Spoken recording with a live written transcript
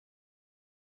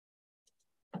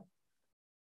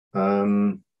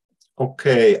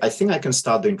Okay, I think I can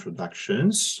start the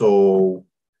introductions. So,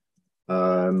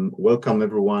 welcome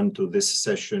everyone to this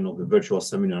session of the virtual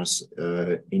seminars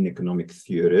in economic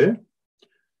theory.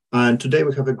 And today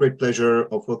we have a great pleasure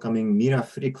of welcoming Mira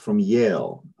from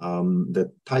Yale. The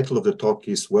title of the talk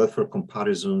is Welfare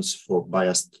Comparisons for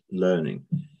Biased Learning.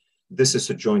 This is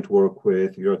a joint work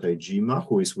with Ryota Iijima,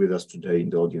 who is with us today in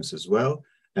the audience as well,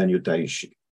 and Yuhta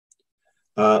Ishii.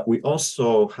 We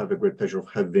also have a great pleasure of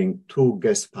having two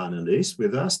guest panelists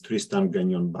with us, Tristan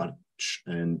Gagnon-Bartsch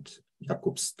and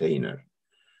Jakub Steiner.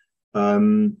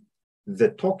 The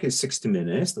talk is 60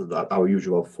 minutes, our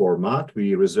usual format.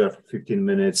 We reserve 15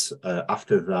 minutes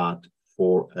after that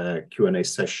for a Q&A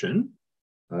session.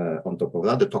 On top of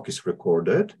that, the talk is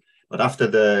recorded. But after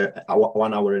the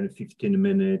 1 hour and 15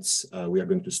 minutes, we are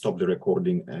going to stop the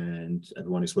recording and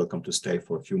everyone is welcome to stay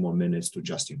for a few more minutes to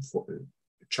just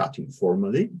chat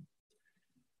informally.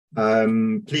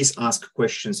 Please ask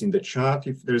questions in the chat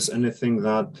if there's anything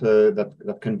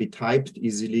that can be typed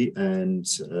easily, and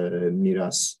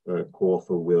Mira's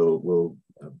co-author will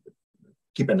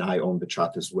keep an eye on the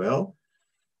chat as well.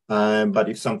 But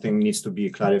if something needs to be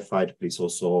clarified, please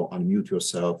also unmute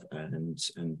yourself and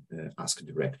ask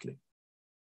directly.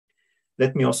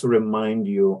 Let me also remind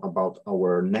you about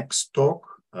our next talk.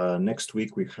 Next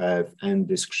week, we have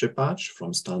Andy Skrzypacz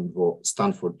from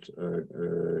Stanford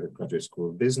Graduate School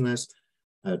of Business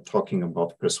talking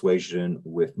about persuasion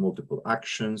with multiple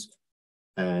actions.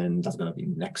 And that's going to be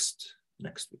next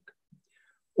week.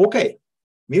 Okay,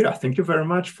 Mira, thank you very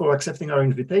much for accepting our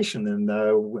invitation. And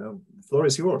the floor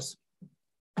is yours.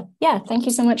 Yeah, thank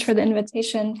you so much for the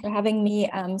invitation, for having me.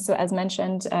 So as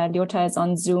mentioned, Ryota is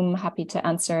on Zoom, happy to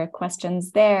answer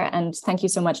questions there. And thank you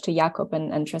so much to Jakub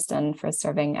and Tristan for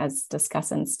serving as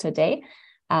discussants today.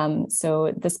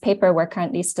 So this paper, we're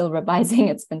currently still revising.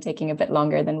 It's been taking a bit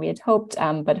longer than we had hoped,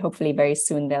 but hopefully very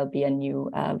soon there'll be a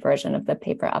new version of the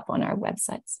paper up on our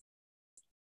websites.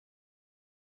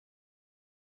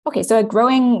 Okay, so a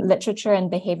growing literature in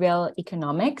behavioral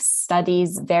economics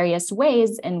studies various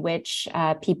ways in which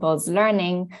people's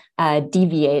learning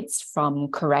deviates from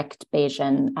correct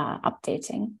Bayesian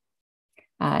updating.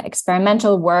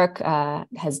 Experimental work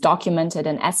has documented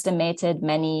and estimated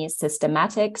many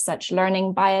systematic such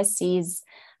learning biases,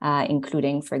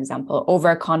 including, for example,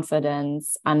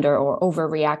 overconfidence, under or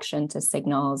overreaction to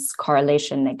signals,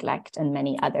 correlation neglect, and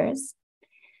many others.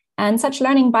 And such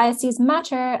learning biases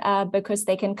matter because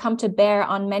they can come to bear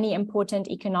on many important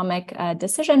economic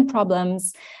decision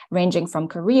problems, ranging from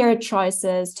career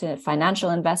choices to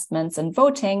financial investments and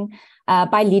voting,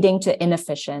 by leading to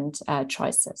inefficient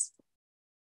choices.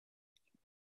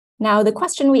 Now, the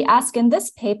question we ask in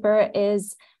this paper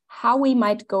is how we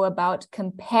might go about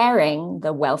comparing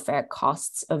the welfare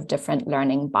costs of different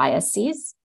learning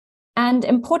biases, and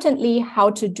importantly, how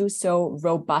to do so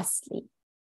robustly.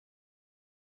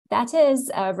 That is,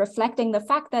 reflecting the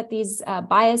fact that these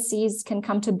biases can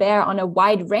come to bear on a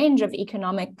wide range of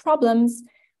economic problems,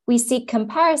 we seek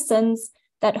comparisons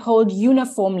that hold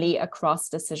uniformly across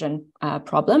decision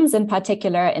problems, in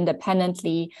particular,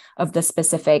 independently of the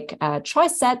specific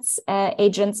choice sets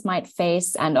agents might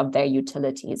face and of their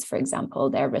utilities, for example,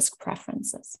 their risk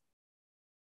preferences.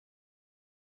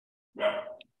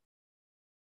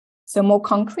 So more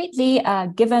concretely,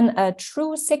 given a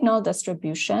true signal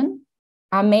distribution,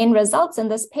 our main results in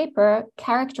this paper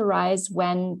characterize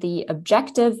when the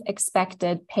objective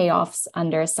expected payoffs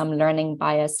under some learning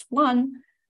bias 1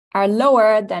 are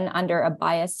lower than under a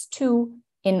bias 2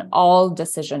 in all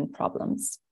decision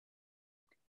problems.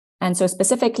 And so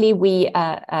specifically, we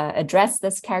address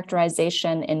this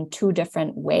characterization in two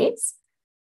different ways.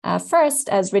 First,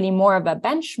 as really more of a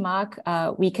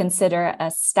benchmark, we consider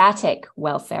a static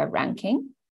welfare ranking,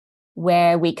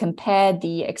 where we compare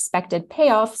the expected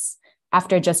payoffs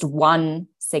after just one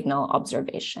signal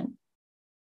observation.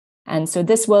 And so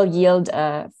this will yield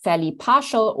a fairly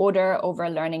partial order over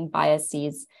learning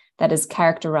biases that is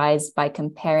characterized by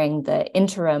comparing the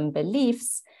interim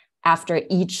beliefs after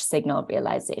each signal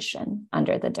realization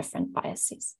under the different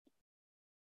biases.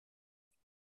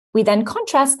 We then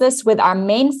contrast this with our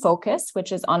main focus,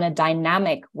 which is on a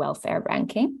dynamic welfare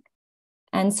ranking.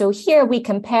 And so here we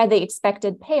compare the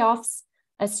expected payoffs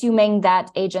assuming that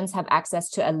agents have access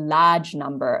to a large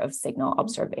number of signal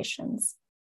observations.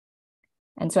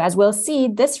 And so as we'll see,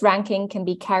 this ranking can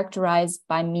be characterized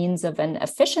by means of an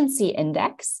efficiency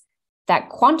index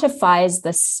that quantifies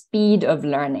the speed of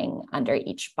learning under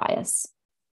each bias.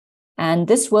 And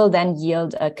this will then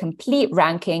yield a complete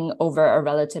ranking over a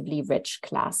relatively rich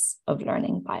class of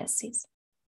learning biases.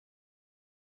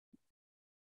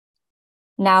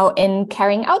 Now, in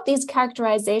carrying out these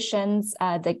characterizations,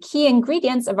 the key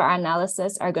ingredients of our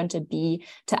analysis are going to be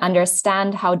to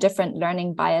understand how different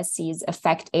learning biases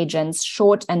affect agents'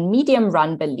 short and medium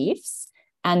run beliefs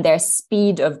and their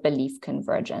speed of belief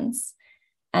convergence.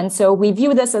 And so we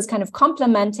view this as kind of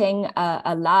complementing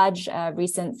a large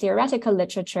recent theoretical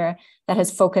literature that has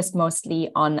focused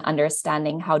mostly on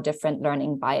understanding how different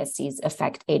learning biases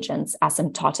affect agents'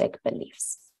 asymptotic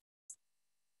beliefs.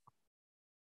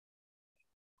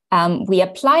 We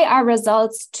apply our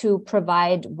results to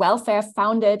provide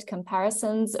welfare-founded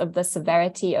comparisons of the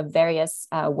severity of various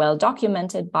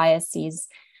well-documented biases,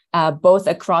 both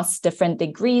across different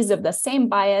degrees of the same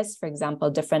bias, for example,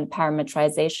 different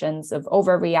parametrizations of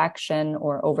overreaction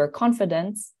or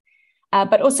overconfidence,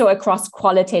 but also across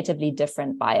qualitatively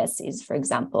different biases, for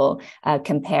example,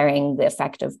 comparing the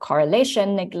effect of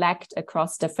correlation neglect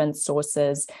across different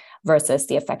sources versus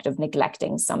the effect of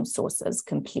neglecting some sources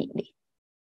completely.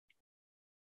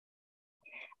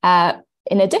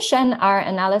 In addition, our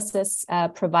analysis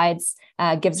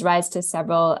gives rise to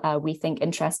several, we think,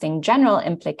 interesting general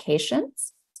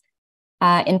implications.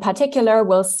 In particular,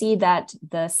 we'll see that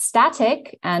the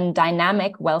static and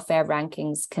dynamic welfare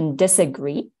rankings can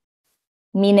disagree,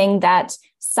 meaning that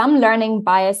some learning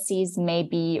biases may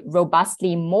be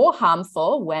robustly more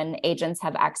harmful when agents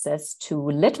have access to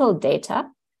little data,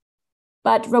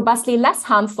 but robustly less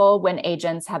harmful when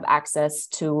agents have access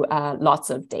to lots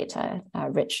of data,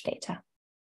 rich data.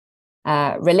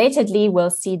 Relatedly, we'll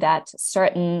see that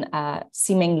certain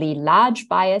seemingly large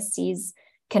biases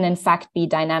can in fact be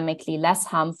dynamically less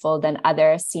harmful than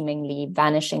other seemingly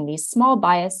vanishingly small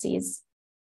biases.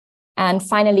 And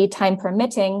finally, time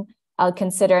permitting, I'll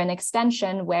consider an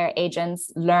extension where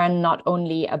agents learn not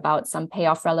only about some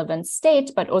payoff relevant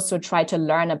state, but also try to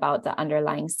learn about the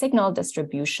underlying signal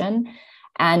distribution.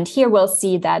 And here we'll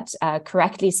see that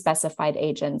correctly specified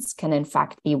agents can in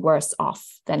fact be worse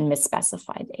off than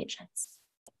misspecified agents.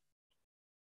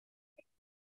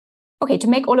 Okay, to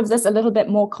make all of this a little bit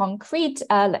more concrete,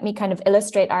 let me kind of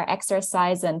illustrate our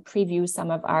exercise and preview some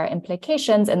of our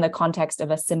implications in the context of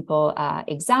a simple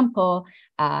example,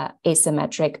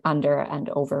 asymmetric under and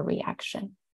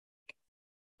overreaction.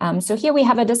 So here we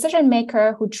have a decision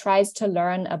maker who tries to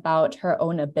learn about her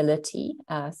own ability,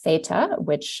 theta,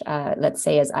 which let's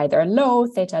say is either low,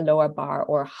 theta lower bar,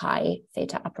 or high,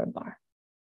 theta upper bar.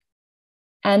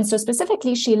 And so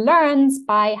specifically, she learns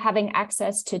by having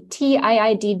access to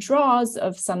TIID draws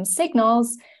of some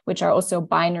signals, which are also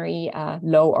binary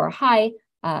low or high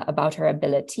about her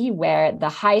ability, where the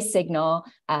high signal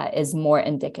is more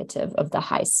indicative of the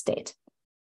high state.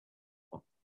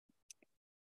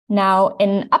 Now,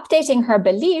 in updating her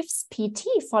beliefs, PT,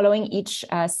 following each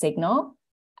signal,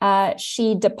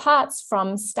 she departs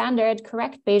from standard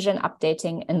correct Bayesian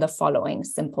updating in the following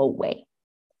simple way.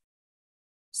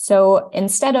 So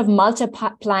instead of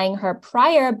multiplying her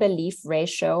prior belief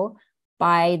ratio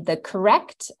by the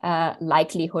correct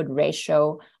likelihood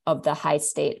ratio of the high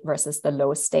state versus the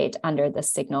low state under the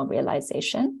signal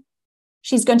realization,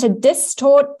 she's going to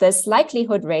distort this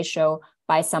likelihood ratio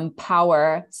by some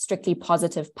power, strictly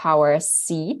positive power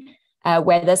C,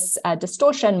 where this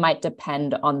distortion might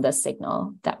depend on the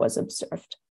signal that was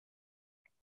observed.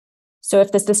 So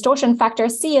if this distortion factor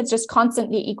C is just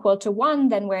constantly equal to 1,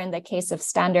 then we're in the case of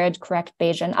standard correct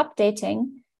Bayesian updating.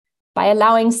 By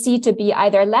allowing C to be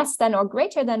either less than or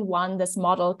greater than 1, this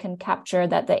model can capture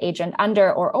that the agent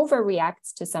under or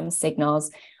overreacts to some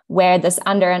signals, where this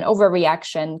under and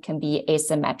overreaction can be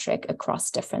asymmetric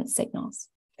across different signals.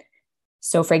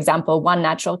 So for example, one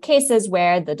natural case is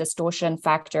where the distortion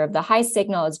factor of the high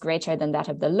signal is greater than that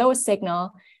of the low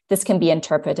signal. This can be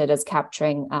interpreted as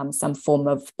capturing some form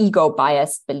of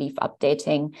ego-biased belief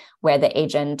updating, where the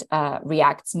agent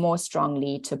reacts more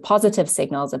strongly to positive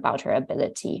signals about her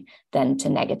ability than to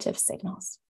negative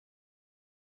signals.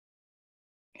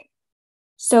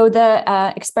 So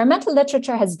the experimental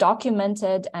literature has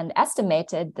documented and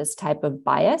estimated this type of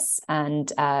bias,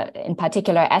 and in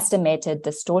particular, estimated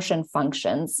distortion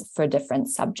functions for different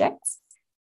subjects.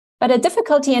 But a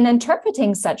difficulty in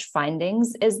interpreting such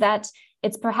findings is that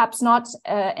it's perhaps not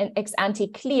ex ante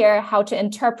clear how to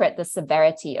interpret the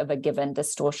severity of a given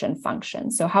distortion function.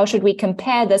 So how should we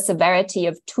compare the severity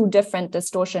of two different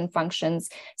distortion functions,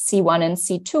 C1 and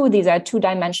C2? These are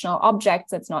two-dimensional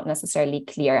objects. It's not necessarily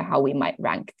clear how we might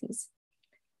rank these.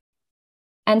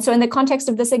 And so in the context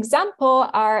of this example,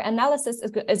 our analysis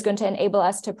is going to enable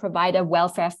us to provide a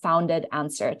welfare-founded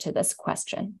answer to this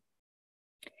question.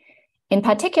 In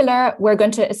particular, we're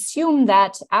going to assume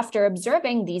that after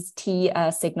observing these T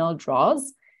signal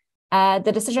draws,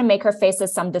 the decision maker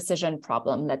faces some decision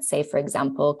problem, let's say, for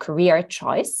example, career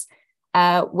choice,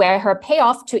 where her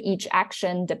payoff to each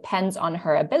action depends on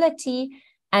her ability,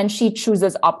 and she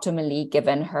chooses optimally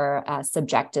given her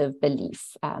subjective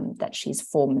belief that she's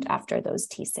formed after those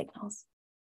T signals.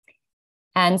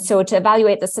 And so to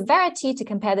evaluate the severity, to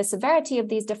compare the severity of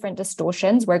these different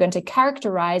distortions, we're going to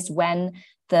characterize when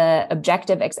the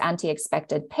objective ex-ante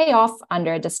expected payoff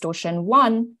under distortion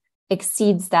 1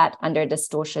 exceeds that under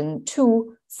distortion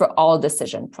 2 for all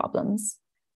decision problems.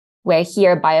 Where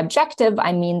here by objective,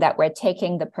 I mean that we're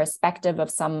taking the perspective of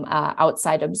some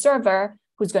outside observer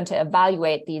who's going to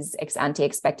evaluate these ex-ante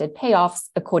expected payoffs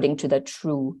according to the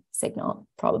true signal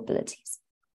probabilities.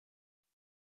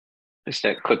 Just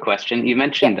a quick question. You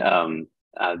mentioned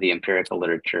the empirical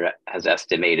literature has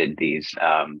estimated these,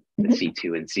 the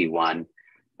C2 and C1.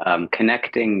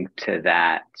 Connecting to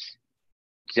that,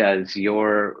 does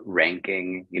your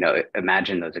ranking,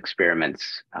 imagine those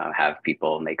experiments have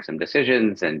people make some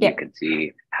decisions and you can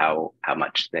see how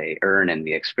much they earn in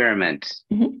the experiment.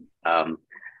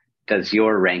 Does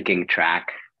your ranking track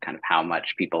kind of how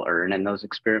much people earn in those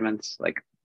experiments? Like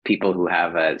people who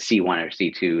have a C1 or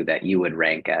C2 that you would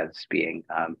rank as being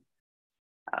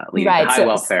leading to high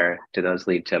welfare, do those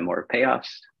lead to more payoffs?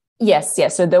 Yes.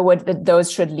 So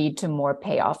those should lead to more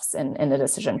payoffs in the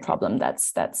decision problem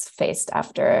that's faced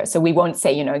after. So we won't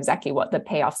say, exactly what the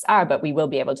payoffs are, but we will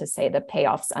be able to say the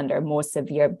payoffs under more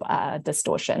severe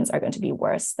distortions are going to be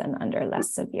worse than under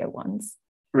less severe ones.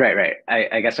 Right.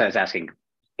 I guess I was asking,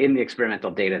 in the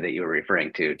experimental data that you were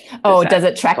referring to, does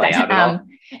it track that?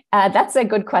 That's a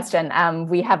good question.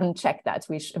 We haven't checked that.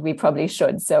 We probably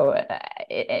should. So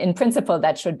in principle,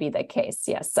 that should be the case,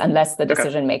 yes, unless the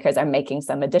decision makers are making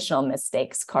some additional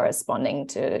mistakes corresponding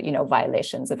to,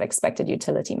 violations of expected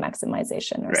utility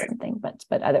maximization or something.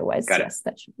 But otherwise, yes,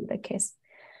 that should be the case.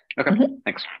 Okay,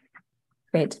 thanks.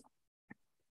 Great.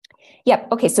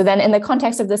 Yep. Okay. So then in the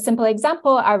context of this simple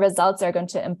example, our results are going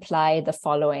to imply the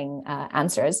following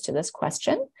answers to this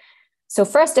question. So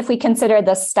first, if we consider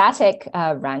the static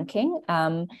ranking,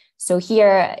 so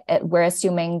here we're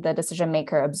assuming the decision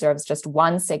maker observes just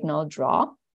one signal draw.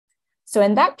 So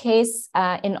in that case,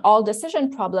 in all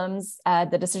decision problems,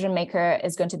 the decision maker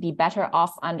is going to be better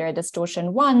off under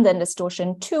distortion 1 than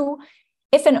distortion 2,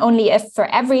 if and only if for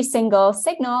every single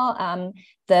signal,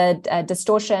 the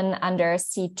distortion under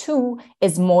C2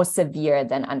 is more severe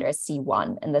than under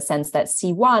C1, in the sense that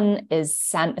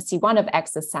C1 of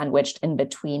X is sandwiched in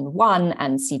between 1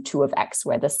 and C2 of X,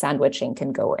 where the sandwiching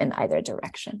can go in either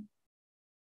direction.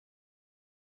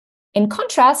 In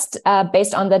contrast,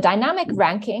 based on the dynamic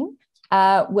ranking,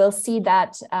 we'll see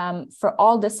that for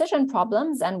all decision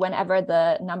problems, and whenever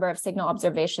the number of signal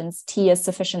observations T is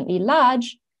sufficiently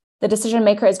large, the decision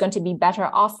maker is going to be better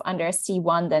off under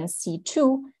C1 than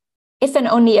C2, if and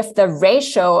only if the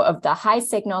ratio of the high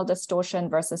signal distortion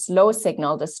versus low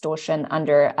signal distortion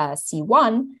under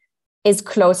C1 is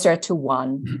closer to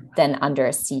 1 than under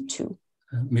C2.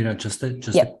 Mira, just a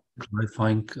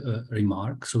clarifying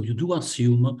remark. So you do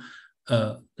assume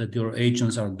that your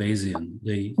agents are Bayesian.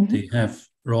 They have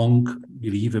wrong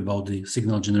belief about the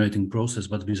signal generating process,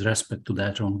 but with respect to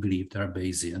that wrong belief, they are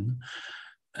Bayesian.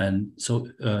 And so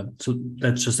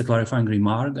that's just a clarifying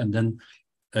remark. And then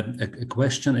a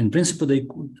question. In principle,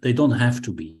 they don't have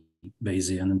to be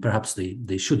Bayesian, and perhaps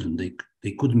they shouldn't.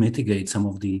 They could mitigate some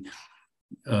of the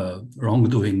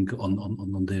wrongdoing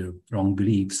on their wrong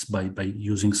beliefs by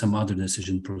using some other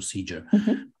decision procedure.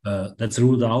 That's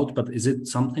ruled out, but is it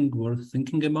something worth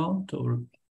thinking about? Or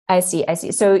I see.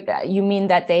 So you mean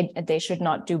that they should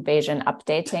not do Bayesian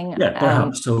updating? Yeah,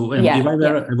 perhaps. So if I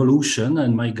were evolution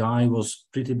and my guy was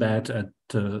pretty bad at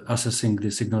assessing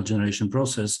the signal generation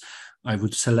process, I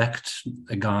would select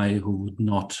a guy who would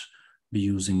not be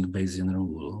using Bayesian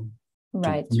rule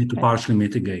to partially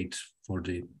mitigate for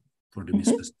the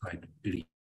misspecified belief.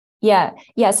 Yeah.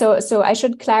 So I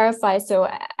should clarify. So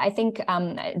I think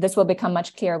this will become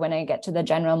much clearer when I get to the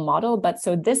general model. But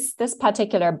so this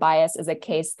particular bias is a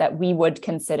case that we would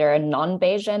consider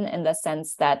non-Bayesian, in the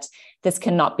sense that this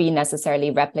cannot be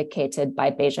necessarily replicated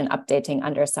by Bayesian updating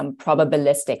under some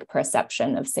probabilistic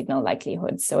perception of signal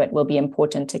likelihood. So it will be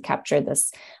important to capture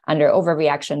this under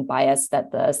overreaction bias,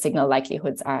 that the signal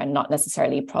likelihoods are not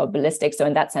necessarily probabilistic. So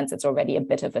in that sense, it's already a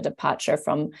bit of a departure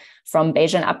from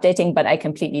Bayesian updating. But I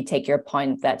completely take your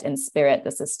point that in spirit,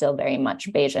 this is still very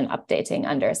much Bayesian updating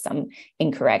under some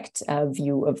incorrect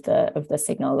view of the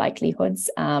signal likelihoods.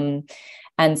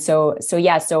 And so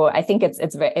I think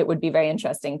it would be very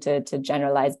interesting to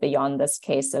generalize beyond this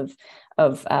case of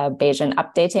Bayesian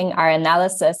updating. Our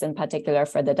analysis, in particular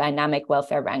for the dynamic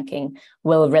welfare ranking,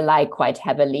 will rely quite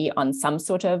heavily on some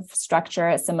sort of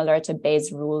structure similar to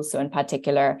Bayes' rule. So in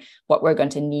particular, what we're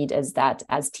going to need is that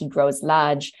as T grows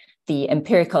large, the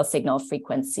empirical signal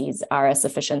frequencies are a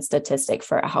sufficient statistic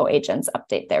for how agents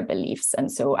update their beliefs. And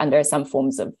so under some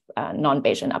forms of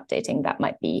non-Bayesian updating, that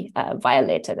might be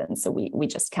violated. And so we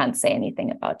just can't say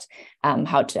anything about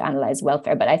how to analyze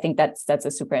welfare. But I think that's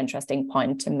a super interesting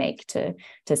point to make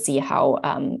to see how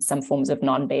some forms of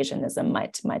non-Bayesianism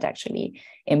might actually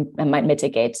might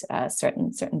mitigate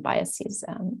certain biases.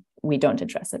 We don't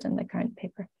address it in the current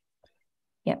paper.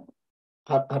 Yeah.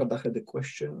 Arda had a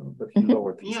question, but he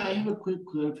lowered his hand. I have a quick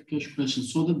clarification question.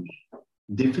 So the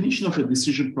definition of a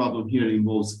decision problem here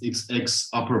involves X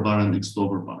upper bar and X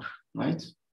lower bar, right?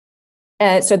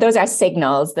 So those are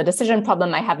signals. The decision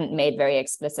problem I haven't made very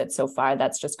explicit so far.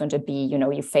 That's just going to be,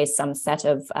 you face some set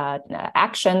of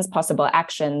possible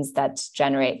actions that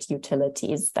generate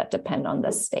utilities that depend on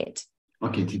the state.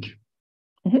 Okay, thank you.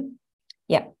 Mm-hmm.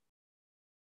 Yeah.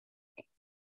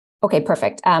 Okay,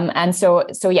 perfect. And so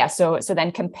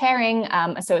then comparing,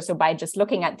 so by just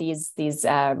looking at these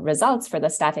results for the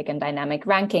static and dynamic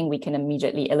ranking, we can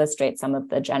immediately illustrate some of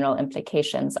the general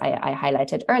implications I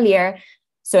highlighted earlier.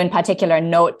 So in particular,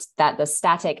 note that the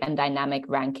static and dynamic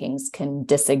rankings can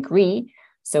disagree.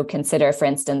 So consider, for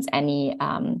instance, any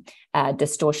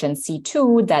distortion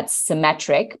C2 that's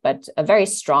symmetric, but a very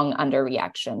strong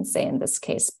underreaction, say in this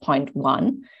case,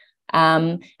 0.1.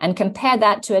 And compare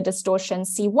that to a distortion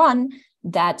C1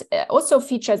 that also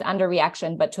features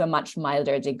underreaction, but to a much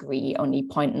milder degree, only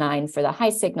 0.9 for the high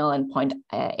signal and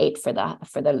 0.8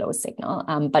 for the low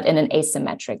signal, but in an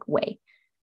asymmetric way.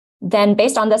 Then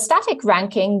based on the static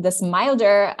ranking, this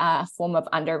milder form of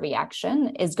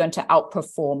underreaction is going to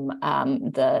outperform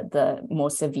the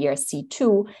more severe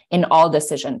C2 in all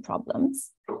decision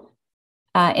problems.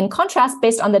 In contrast,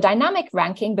 based on the dynamic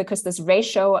ranking, because this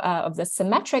ratio of the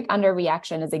symmetric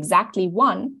underreaction is exactly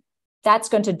 1, that's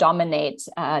going to dominate,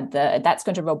 that's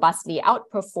going to robustly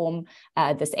outperform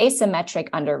this asymmetric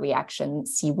underreaction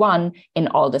C1 in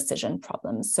all decision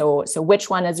problems. So which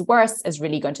one is worse is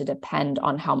really going to depend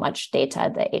on how much data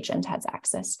the agent has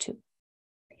access to.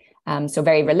 So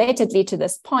very relatedly to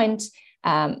this point,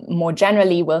 more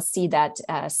generally, we'll see that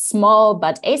small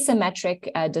but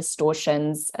asymmetric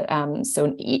distortions,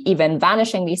 so even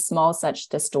vanishingly small such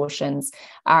distortions,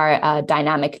 are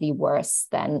dynamically worse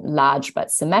than large but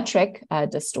symmetric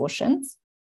distortions.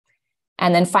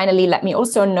 And then finally, let me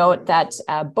also note that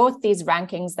both these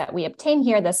rankings that we obtain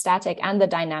here, the static and the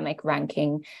dynamic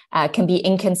ranking, can be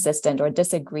inconsistent or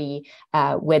disagree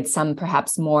with some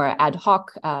perhaps more ad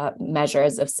hoc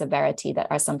measures of severity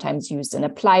that are sometimes used in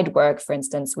applied work. For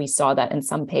instance, we saw that in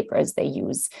some papers, they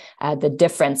use the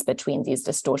difference between these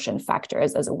distortion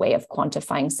factors as a way of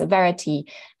quantifying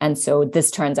severity. And so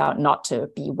this turns out not to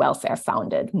be welfare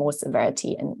founded. More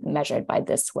severity measured by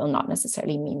this will not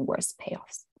necessarily mean worse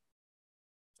payoffs.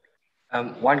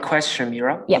 One question,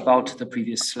 Mira, about the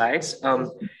previous slides.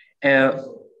 I'm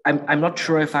not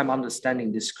sure if I'm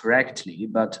understanding this correctly,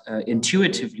 but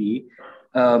intuitively,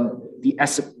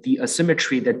 the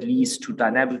asymmetry that leads to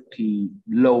dynamically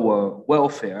lower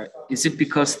welfare, is it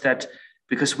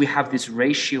because we have this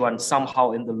ratio and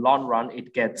somehow in the long run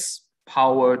it gets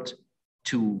powered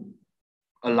to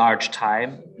a large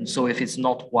time? And so if it's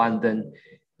not 1, then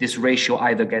this ratio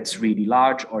either gets really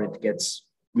large or it gets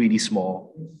really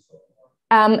small.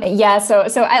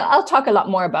 So I'll talk a lot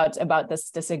more about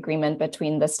this disagreement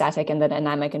between the static and the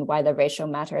dynamic and why the ratio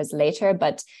matters later.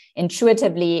 But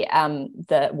intuitively,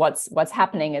 what's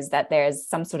happening is that there's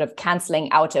some sort of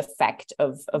canceling out effect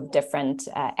of different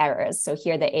errors. So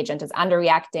here the agent is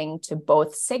underreacting to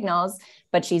both signals,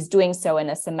 but she's doing so in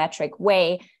a symmetric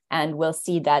way. And we'll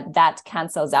see that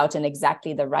cancels out in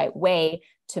exactly the right way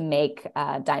to make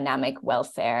dynamic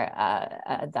welfare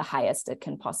the highest it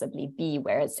can possibly be.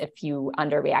 Whereas if you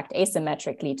underreact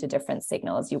asymmetrically to different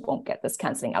signals, you won't get this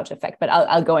canceling out effect. But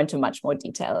I'll go into much more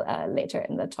detail later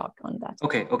in the talk on that.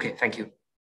 Okay, thank you.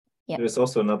 Yeah. There's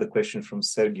also another question from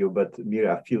Sergio, but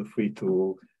Mira, feel free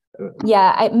to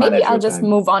maybe I'll just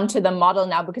move on to the model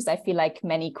now, because I feel like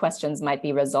many questions might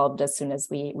be resolved as soon as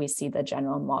we see the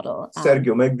general model.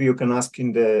 Sergio, maybe you can ask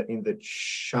in the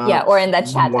chat. Yeah, or in the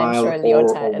chat. I'm sure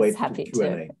Ryota is happy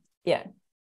to. Yeah,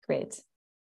 great.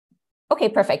 Okay,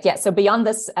 perfect. Yeah, so beyond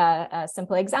this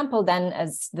simple example, then,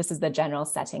 as this is the general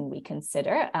setting we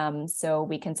consider. So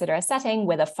we consider a setting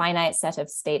with a finite set of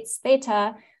states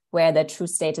theta, where the true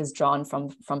state is drawn from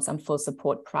some full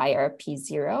support prior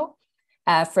P0.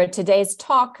 For today's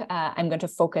talk, I'm going to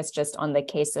focus just on the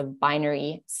case of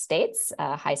binary states,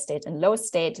 high state and low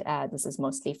state. This is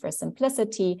mostly for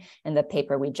simplicity. In the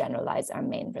paper, we generalize our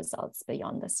main results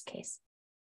beyond this case.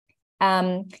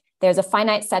 There's a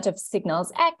finite set of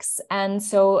signals X, and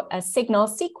so a signal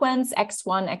sequence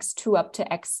X1, X2 up to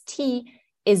Xt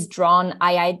is drawn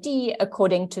IID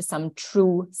according to some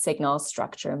true signal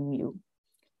structure mu.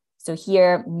 So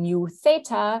here mu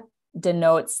theta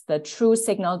denotes the true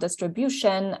signal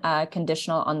distribution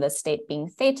conditional on the state being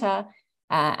theta,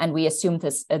 and we assume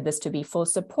this to be full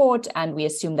support, and we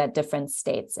assume that different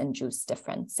states induce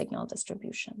different signal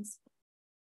distributions.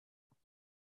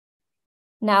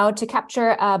 Now, to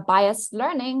capture biased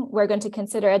learning, we're going to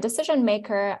consider a decision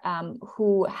maker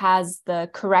who has the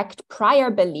correct prior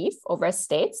belief over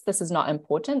states. This is not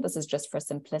important, this is just for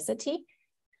simplicity,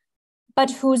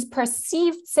 but whose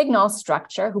perceived signal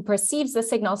structure, who perceives the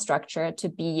signal structure to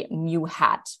be mu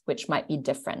hat, which might be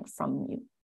different from mu.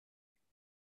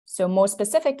 So more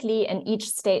specifically, in each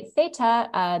state theta,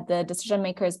 the decision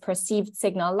maker's perceived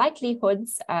signal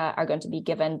likelihoods are going to be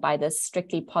given by this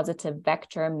strictly positive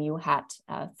vector mu hat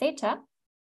theta.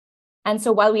 And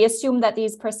so while we assume that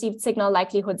these perceived signal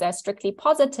likelihoods are strictly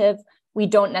positive, we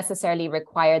don't necessarily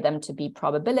require them to be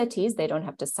probabilities. They don't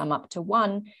have to sum up to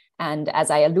 1. And as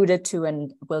I alluded to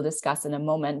and will discuss in a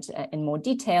moment in more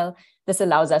detail, this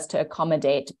allows us to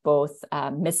accommodate both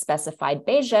misspecified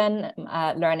Bayesian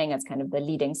learning as kind of the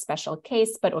leading special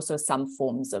case, but also some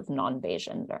forms of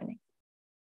non-Bayesian learning.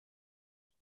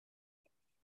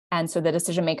 And so the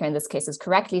decision maker in this case is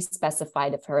correctly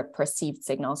specified if her perceived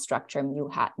signal structure mu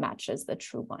hat matches the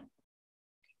true one.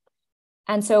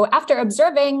 And so after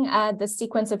observing the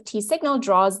sequence of T signal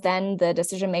draws, then the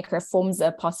decision maker forms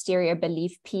a posterior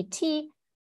belief PT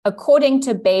according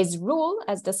to Bayes' rule,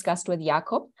 as discussed with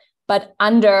Jakub, but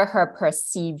under her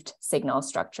perceived signal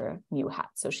structure mu hat.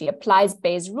 So she applies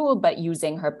Bayes' rule, but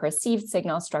using her perceived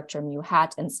signal structure mu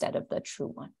hat instead of the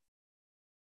true one.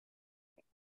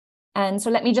 And so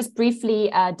let me just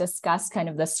briefly discuss kind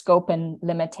of the scope and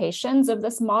limitations of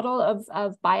this model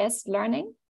of biased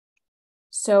learning.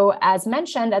 So as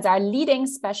mentioned, as our leading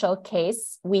special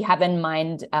case, we have in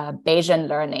mind Bayesian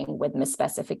learning with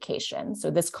misspecification. So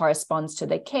this corresponds to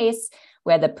the case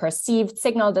where the perceived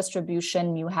signal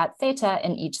distribution mu hat theta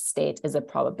in each state is a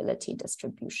probability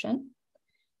distribution.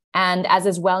 And as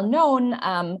is well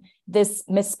known, this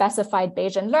misspecified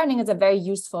Bayesian learning is a very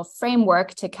useful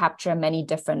framework to capture many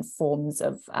different forms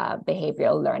of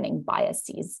behavioral learning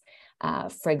biases.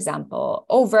 For example,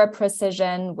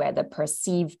 over-precision, where the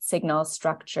perceived signal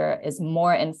structure is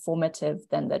more informative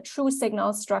than the true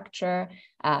signal structure,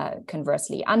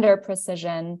 conversely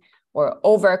under-precision, or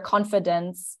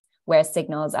overconfidence, where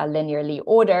signals are linearly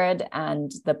ordered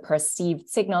and the perceived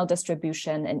signal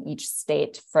distribution in each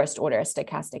state first order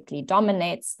stochastically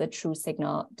dominates the true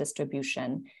signal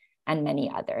distribution, and many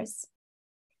others.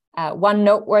 One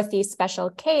noteworthy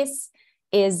special case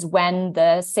is when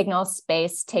the signal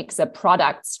space takes a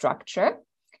product structure,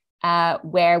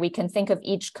 where we can think of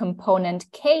each component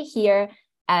K here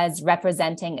as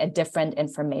representing a different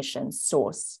information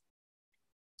source.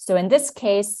 So in this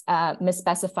case,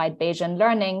 misspecified Bayesian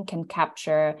learning can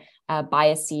capture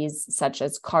biases such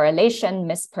as correlation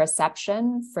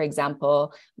misperception, for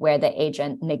example, where the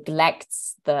agent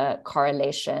neglects the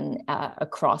correlation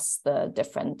across the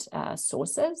different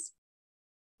sources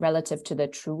relative to the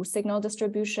true signal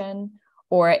distribution,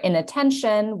 or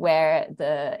inattention, where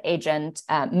the agent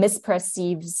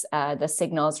misperceives the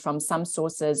signals from some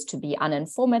sources to be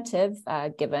uninformative,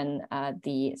 given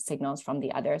the signals from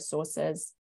the other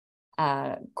sources.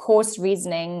 Coarse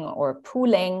reasoning or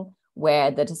pooling, where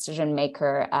the decision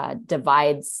maker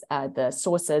divides the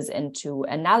sources into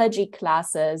analogy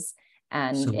classes,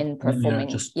 and so in performing,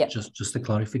 just a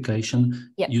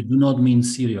clarification. You do not mean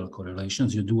serial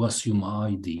correlations. You do assume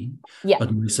ID.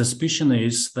 But my suspicion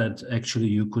is that actually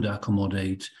you could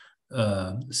accommodate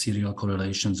serial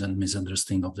correlations and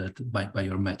misunderstanding of that by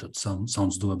your method.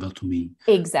 Sounds doable to me.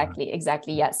 Exactly.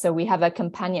 Yeah. So we have a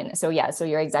companion. So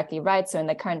you're exactly right. So in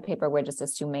the current paper, we're just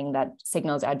assuming that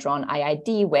signals are drawn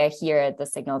IID, where here the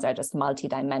signals are just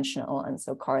multidimensional, and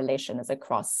so correlation is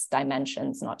across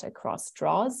dimensions, not across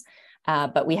draws.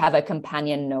 But we have a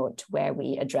companion note where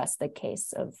we address the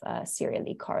case of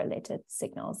serially correlated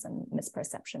signals and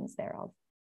misperceptions thereof.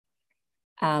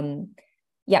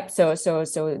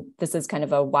 So this is kind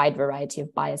of a wide variety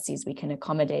of biases we can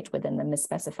accommodate within the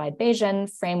misspecified Bayesian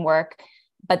framework.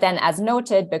 But then, as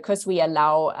noted, because we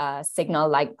allow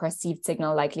perceived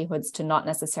signal likelihoods to not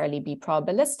necessarily be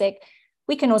probabilistic,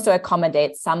 we can also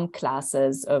accommodate some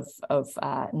classes of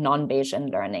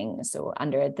non-Bayesian learning. So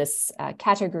under this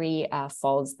category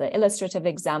falls the illustrative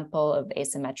example of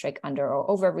asymmetric under or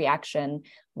overreaction,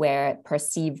 where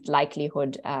perceived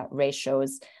likelihood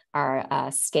ratios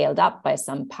are scaled up by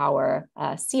some power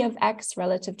C of X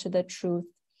relative to the truth.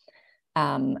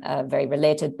 A very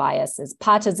related bias is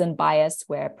partisan bias,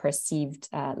 where perceived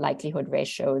likelihood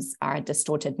ratios are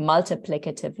distorted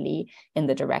multiplicatively in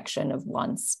the direction of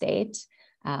one state,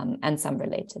 and some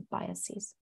related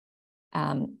biases.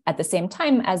 At the same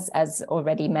time, as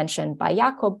already mentioned by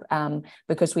Jakub,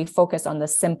 because we focus on the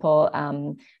simple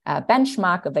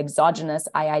benchmark of exogenous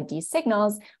IID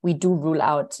signals, we do rule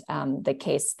out the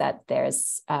case that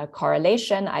there's a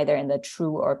correlation either in the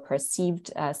true or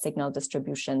perceived signal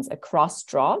distributions across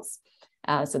draws.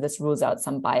 So this rules out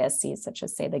some biases, such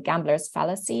as, say, the gambler's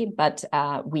fallacy, but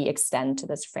we extend to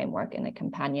this framework in a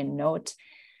companion note.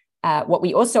 What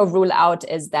we also rule out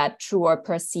is that true or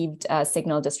perceived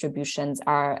signal distributions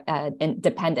are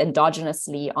depend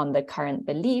endogenously on the current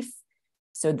belief.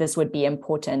 So this would be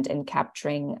important in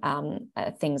capturing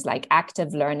things like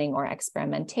active learning or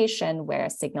experimentation, where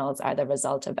signals are the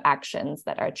result of actions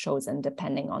that are chosen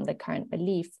depending on the current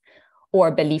belief,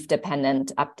 or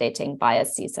belief-dependent updating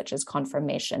biases, such as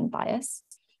confirmation bias.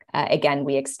 Again,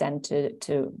 we extend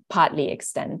to partly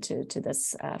extend to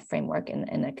this framework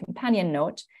in a companion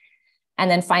note. And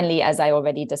then finally, as I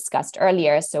already discussed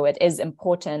earlier, so it is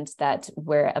important that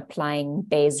we're applying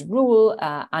Bayes' rule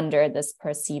under this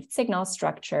perceived signal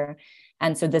structure.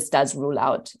 And so this does rule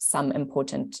out some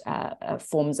important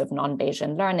forms of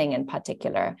non-Bayesian learning, in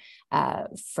particular,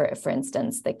 for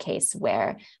instance, the case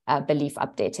where belief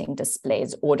updating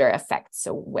displays order effects,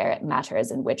 so where it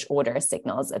matters in which order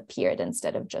signals appeared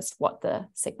instead of just what the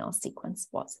signal sequence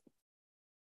was.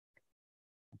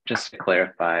 Just to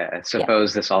clarify, I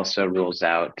suppose this also rules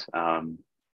out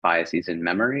biases in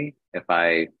memory. If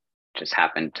I just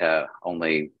happen to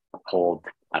only hold,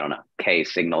 I don't know, K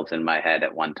signals in my head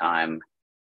at one time,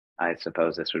 I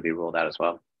suppose this would be ruled out as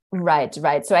well. Right.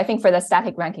 So I think for the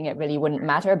static ranking, it really wouldn't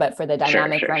matter, but for the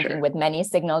dynamic ranking with many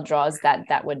signal draws,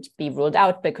 that would be ruled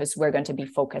out, because we're going to be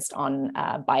focused on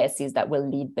biases that will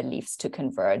lead beliefs to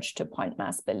converge to point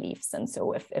mass beliefs. And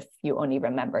so if you only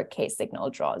remember K signal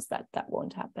draws, that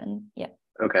won't happen. Yeah.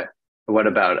 Okay. What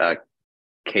about a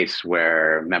case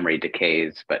where memory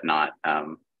decays, but not,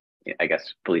 I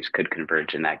guess beliefs could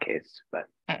converge in that case, but.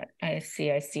 I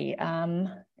see.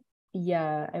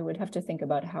 Yeah, I would have to think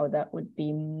about how that would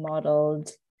be modeled.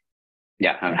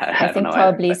 Yeah, I think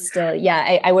probably still,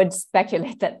 I would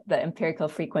speculate that the empirical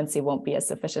frequency won't be a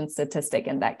sufficient statistic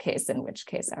in that case, in which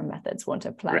case our methods won't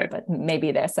apply, right. But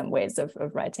maybe there are some ways of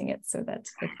writing it so that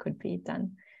it could be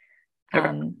done.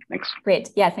 Okay, thanks. Great,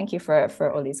 thank you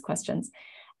for all these questions.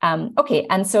 Okay,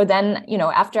 and so then,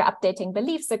 after updating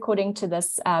beliefs according to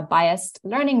this biased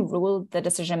learning rule, the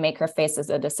decision maker faces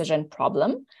a decision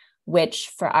problem,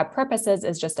 which for our purposes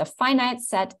is just a finite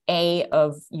set A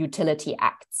of utility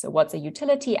acts. So what's a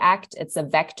utility act? It's a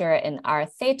vector in R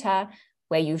theta,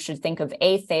 where you should think of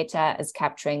A theta as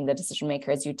capturing the decision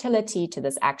maker's utility to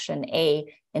this action A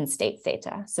in state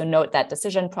theta. So note that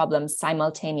decision problems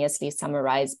simultaneously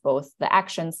summarize both the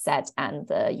action set and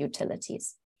the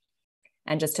utilities.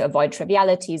 And just to avoid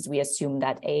trivialities, we assume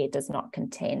that A does not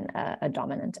contain a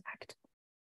dominant act.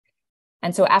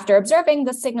 And so after observing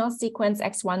the signal sequence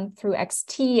X1 through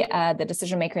XT, the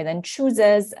decision maker then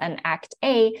chooses an act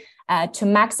A to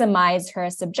maximize her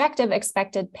subjective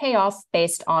expected payoff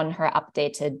based on her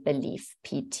updated belief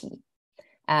PT.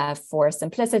 For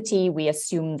simplicity, we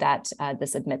assume that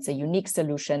this admits a unique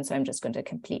solution, so I'm just going to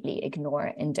completely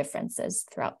ignore indifferences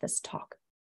throughout this talk.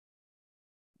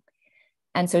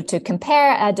 And so to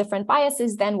compare different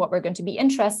biases, then what we're going to be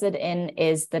interested in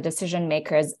is the decision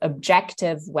maker's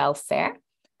objective welfare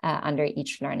under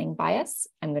each learning bias.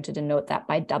 I'm going to denote that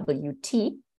by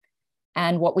WT.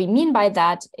 And what we mean by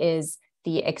that is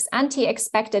the ex-ante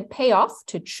expected payoff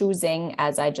to choosing,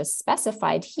 as I just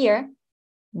specified here,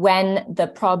 when the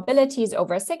probabilities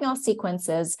over signal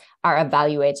sequences are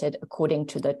evaluated according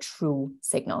to the true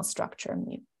signal structure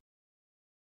mu.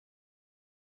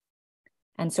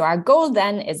 And so our goal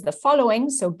then is the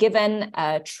following. So given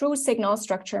a true signal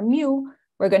structure mu,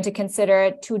 we're going to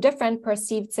consider two different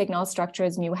perceived signal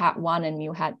structures, mu hat 1 and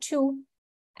mu hat 2.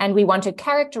 And we want to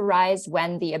characterize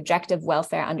when the objective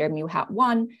welfare under mu hat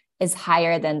 1 is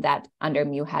higher than that under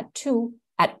mu hat 2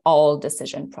 at all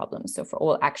decision problems. So for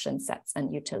all action sets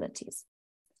and utilities.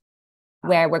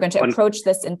 where we're going to approach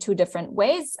this in two different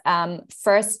ways.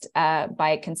 First,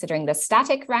 by considering the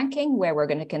static ranking, where we're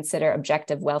going to consider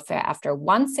objective welfare after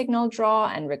one signal draw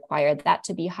and require that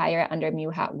to be higher under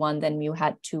mu_1 than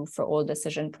mu_2 for all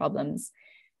decision problems.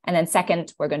 And then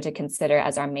second, we're going to consider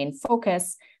as our main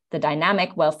focus the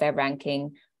dynamic welfare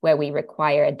ranking, where we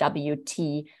require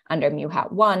WT under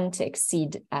mu_1 to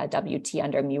exceed WT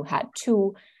under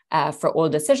mu_2 for all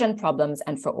decision problems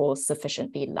and for all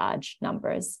sufficiently large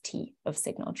numbers T of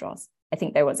signal draws. I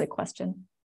think there was a question.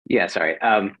 Yeah, sorry.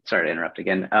 Sorry to interrupt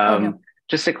again. No.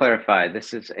 Just to clarify,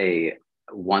 this is a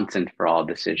once and for all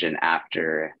decision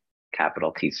after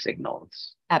capital T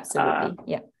signals. Absolutely,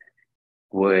 yeah.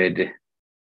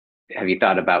 Have you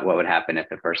thought about what would happen if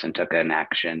a person took an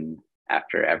action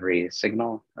after every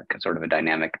signal, like a sort of a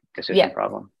dynamic decision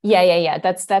problem? Yeah.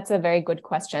 That's a very good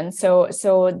question. So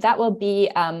that will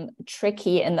be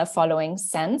tricky in the following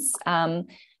sense.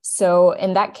 So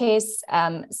in that case,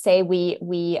 say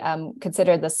we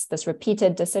consider this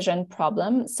repeated decision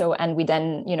problem. So, and we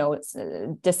then, look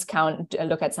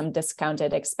at some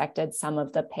discounted expected sum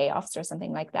of the payoffs or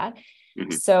something like that.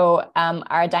 Mm-hmm. So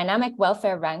our dynamic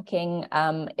welfare ranking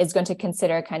is going to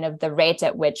consider kind of the rate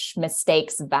at which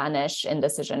mistakes vanish in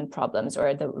decision problems,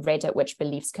 or the rate at which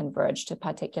beliefs converge to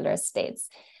particular states.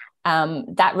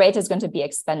 That rate is going to be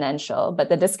exponential, but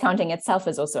the discounting itself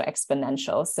is also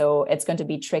exponential. So it's going to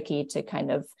be tricky to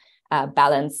kind of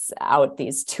balance out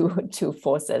these two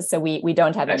forces. So we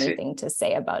don't have anything to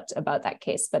say about that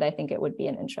case, but I think it would be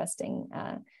an interesting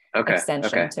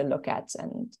extension to look at,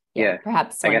 and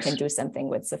perhaps one can do something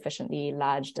with sufficiently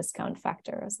large discount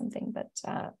factor or something. But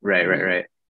right.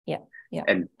 Yeah.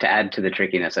 And to add to the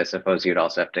trickiness, I suppose you'd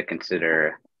also have to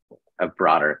consider a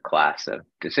broader class of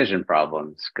decision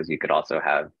problems, because you could also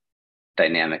have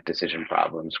dynamic decision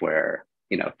problems where,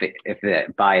 if the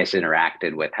bias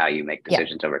interacted with how you make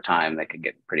decisions over time, that could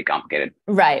get pretty complicated.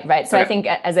 Right. So I think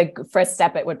as a first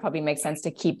step, it would probably make sense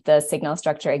to keep the signal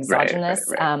structure exogenous.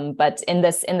 Right. But in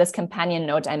this companion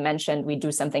note I mentioned, we do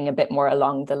something a bit more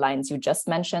along the lines you just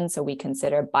mentioned. So we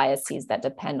consider biases that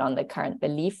depend on the current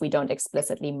belief. We don't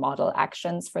explicitly model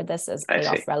actions for this as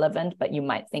payoff relevant, but you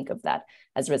might think of that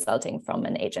as resulting from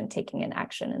an agent taking an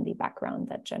action in the background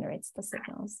that generates the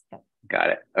signals. Yeah. Got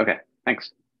it. Okay,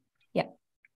 thanks. Yeah.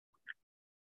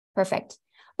 Perfect.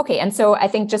 Okay, and so I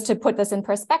think just to put this in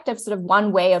perspective, sort of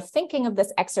one way of thinking of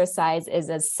this exercise is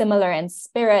as similar in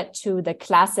spirit to the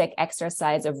classic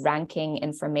exercise of ranking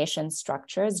information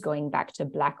structures going back to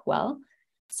Blackwell.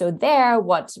 So there,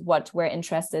 what we're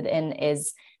interested in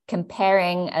is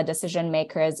comparing a decision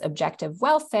maker's objective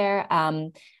welfare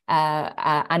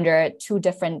under two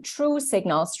different true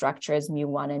signal structures,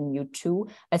 mu_1 and mu_2,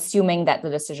 assuming that the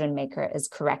decision maker is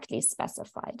correctly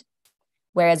specified.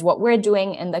 Whereas what we're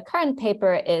doing in the current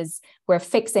paper is we're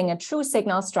fixing a true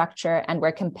signal structure and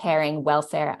we're comparing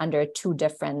welfare under two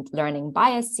different learning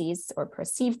biases or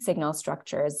perceived signal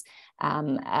structures.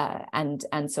 And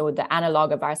so the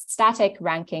analog of our static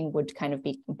ranking would kind of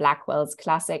be Blackwell's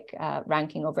classic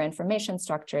ranking over information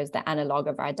structures. The analog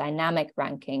of our dynamic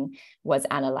ranking was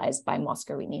analyzed by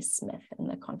Moscarini-Smith in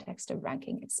the context of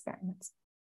ranking experiments.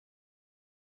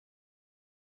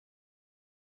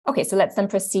 Okay, so let's then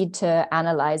proceed to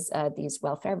analyze these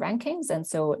welfare rankings. And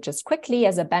so just quickly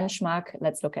as a benchmark,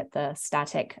 let's look at the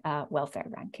static welfare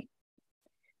ranking.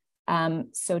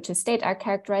 So to state our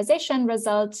characterization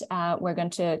result, we're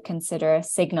going to consider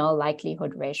signal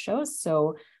likelihood ratios.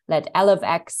 So let L of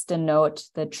X denote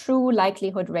the true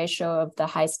likelihood ratio of the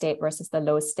high state versus the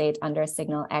low state under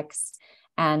signal X.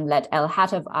 And let L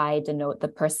hat of I denote the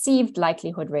perceived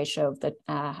likelihood ratio of the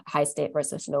high state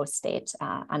versus low state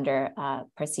under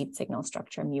perceived signal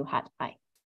structure mu hat I.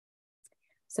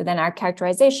 So then our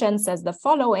characterization says the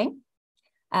following.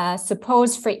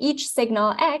 Suppose for each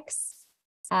signal X,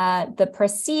 the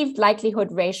perceived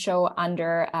likelihood ratio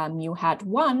under mu hat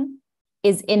 1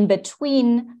 is in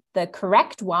between the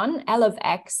correct one, L of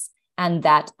X, and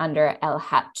that under L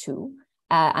hat 2.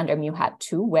 Under mu hat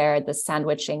 2, where the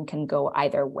sandwiching can go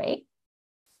either way.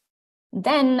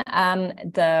 Then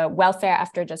the welfare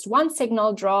after just one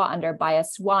signal draw under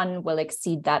bias 1 will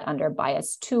exceed that under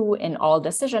bias 2 in all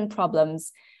decision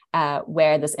problems,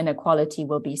 where this inequality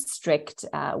will be strict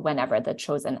whenever the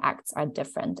chosen acts are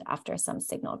different after some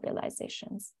signal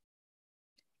realizations.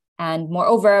 And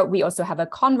moreover, we also have a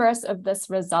converse of this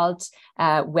result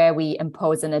where we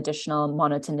impose an additional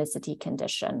monotonicity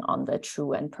condition on the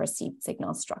true and perceived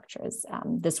signal structures.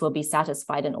 This will be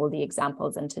satisfied in all the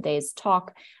examples in today's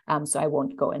talk, so I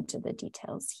won't go into the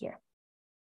details here.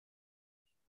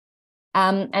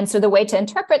 And so the way to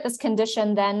interpret this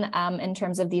condition then in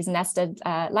terms of these nested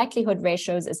likelihood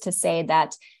ratios is to say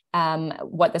that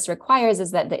what this requires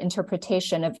is that the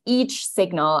interpretation of each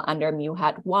signal under mu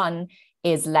hat 1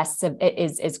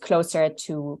 is closer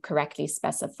to correctly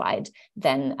specified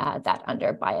than that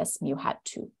under bias mu hat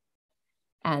 2.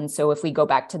 And so if we go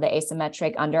back to the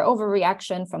asymmetric under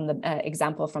overreaction from the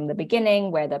example from the beginning,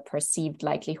 where the perceived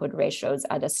likelihood ratios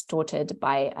are distorted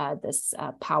by this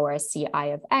power Ci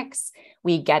of x,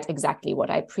 we get exactly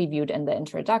what I previewed in the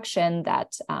introduction,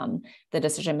 that the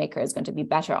decision maker is going to be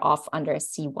better off under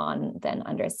C1 than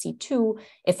under C2,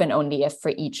 if and only if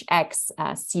for each x,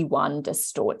 C1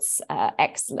 distorts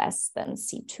x less than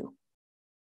C2.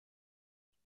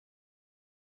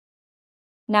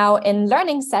 Now, in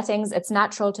learning settings, it's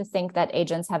natural to think that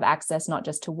agents have access not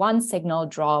just to one signal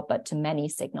draw, but to many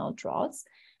signal draws.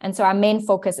 And so our main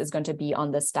focus is going to be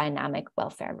on this dynamic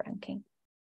welfare ranking.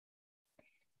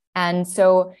 And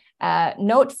so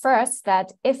note first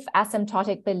that if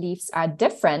asymptotic beliefs are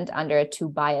different under two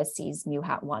biases, mu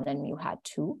hat 1 and mu hat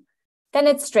 2, then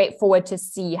it's straightforward to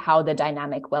see how the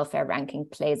dynamic welfare ranking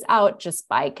plays out just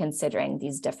by considering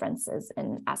these differences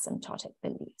in asymptotic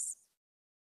beliefs.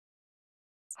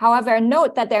 However,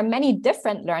 note that there are many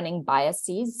different learning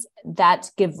biases that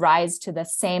give rise to the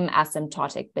same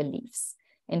asymptotic beliefs.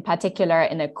 In particular,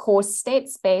 in a coarse state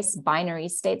space, binary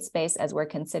state space, as we're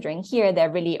considering here, there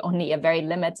are really only a very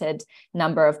limited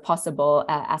number of possible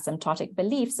asymptotic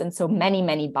beliefs. And so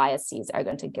many biases are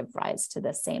going to give rise to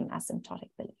the same asymptotic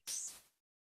beliefs.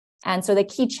 And so the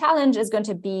key challenge is going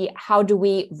to be, how do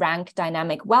we rank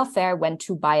dynamic welfare when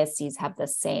two biases have the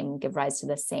same, give rise to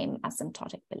the same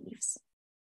asymptotic beliefs?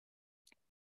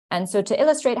 And so to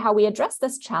illustrate how we address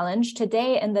this challenge,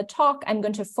 today in the talk, I'm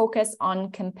going to focus on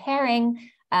comparing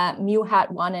mu hat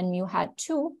 1 and mu hat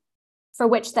 2, for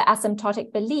which the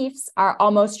asymptotic beliefs are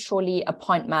almost surely a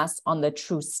point mass on the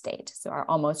true state, so are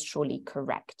almost surely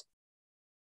correct.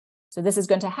 So this is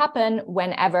going to happen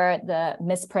whenever the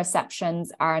misperceptions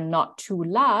are not too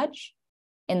large,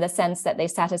 in the sense that they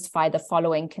satisfy the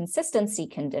following consistency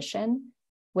condition,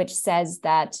 which says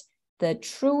that the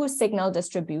true signal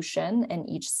distribution in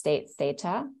each state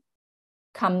theta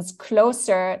comes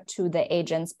closer to the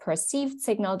agent's perceived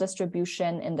signal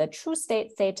distribution in the true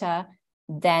state theta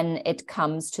than it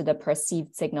comes to the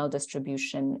perceived signal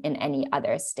distribution in any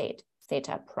other state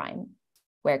theta prime,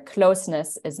 where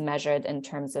closeness is measured in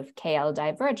terms of KL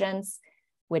divergence,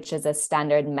 which is a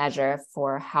standard measure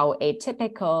for how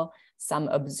atypical some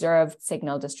observed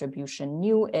signal distribution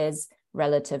nu is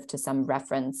relative to some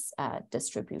reference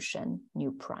distribution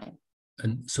nu prime.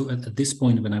 And so at this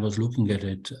point, when I was looking at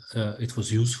it, it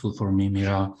was useful for me,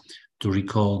 Mira, to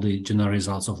recall the general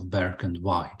results of Berg and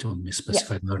White on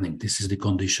misspecified learning. This is the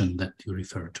condition that you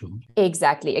refer to.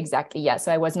 Exactly. Yeah,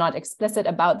 so I was not explicit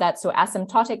about that. So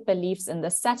asymptotic beliefs in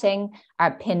this setting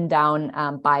are pinned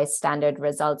down by standard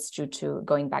results due to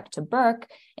going back to Berg.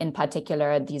 In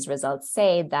particular, these results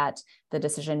say that the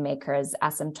decision maker's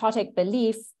asymptotic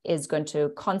belief is going to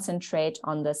concentrate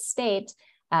on the state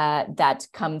that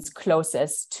comes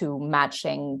closest to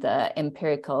matching the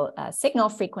empirical signal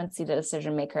frequency the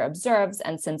decision maker observes.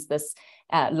 And since this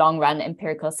long run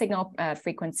empirical signal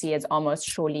frequency is almost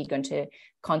surely going to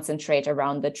concentrate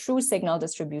around the true signal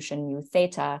distribution mu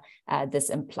theta,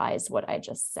 this implies what I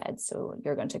just said. So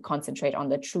you're going to concentrate on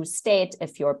the true state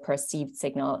if your perceived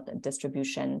signal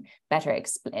distribution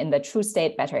in the true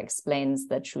state better explains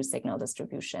the true signal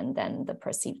distribution than the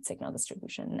perceived signal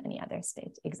distribution in any other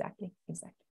state. Exactly.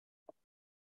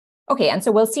 Okay, and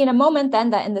so we'll see in a moment then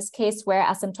that in this case where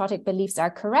asymptotic beliefs are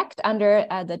correct under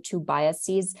the two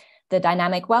biases, the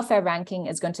dynamic welfare ranking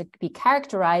is going to be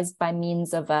characterized by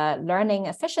means of a learning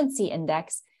efficiency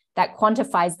index that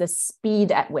quantifies the speed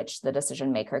at which the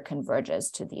decision maker converges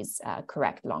to these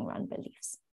correct long-run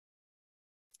beliefs.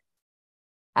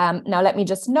 Now, let me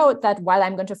just note that while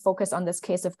I'm going to focus on this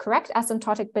case of correct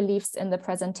asymptotic beliefs in the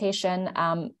presentation,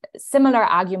 similar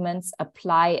arguments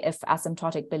apply if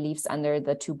asymptotic beliefs under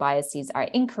the two biases are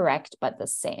incorrect, but the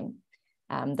same.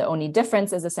 The only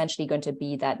difference is essentially going to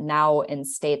be that now in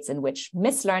states in which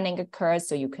mislearning occurs,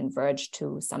 so you converge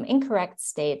to some incorrect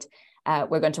state,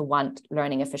 we're going to want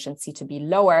learning efficiency to be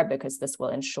lower because this will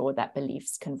ensure that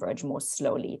beliefs converge more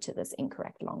slowly to this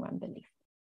incorrect long-run belief.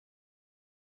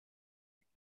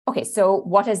 Okay, so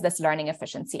what is this learning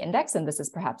efficiency index? And this is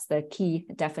perhaps the key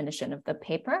definition of the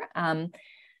paper.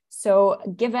 So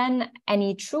given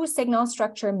any true signal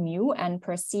structure mu and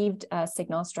perceived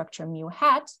signal structure mu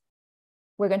hat,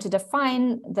 we're going to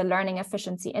define the learning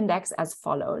efficiency index as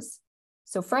follows.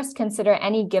 So first, consider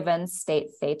any given state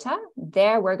theta.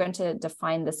 There, we're going to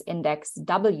define this index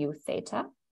W theta,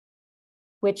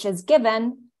 which is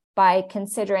given by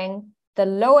considering the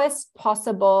lowest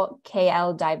possible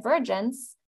KL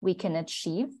divergence we can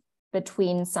achieve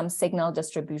between some signal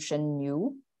distribution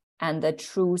nu and the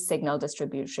true signal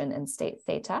distribution in state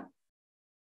theta,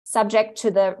 subject to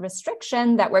the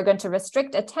restriction that we're going to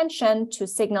restrict attention to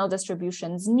signal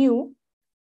distributions nu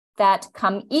that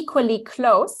come equally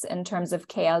close in terms of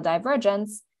KL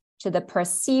divergence to the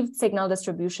perceived signal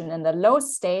distribution in the low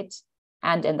state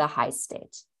and in the high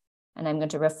state. And I'm going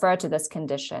to refer to this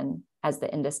condition as the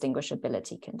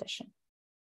indistinguishability condition.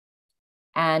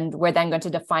 And we're then going to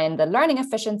define the learning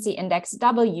efficiency index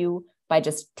W by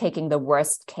just taking the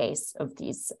worst case of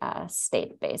these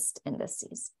state-based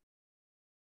indices.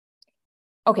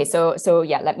 Okay, so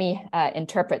yeah, let me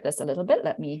interpret this a little bit.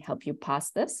 Let me help you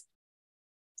pass this.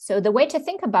 So the way to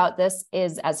think about this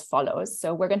is as follows.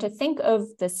 So we're going to think of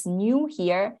this nu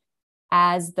here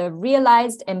as the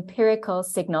realized empirical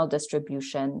signal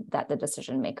distribution that the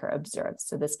decision maker observes.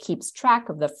 So this keeps track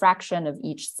of the fraction of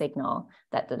each signal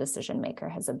that the decision maker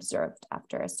has observed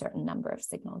after a certain number of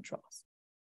signal draws.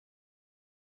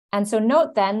 And so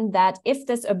note then that if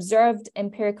this observed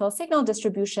empirical signal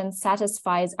distribution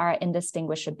satisfies our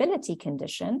indistinguishability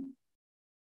condition,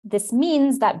 this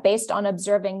means that based on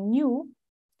observing nu,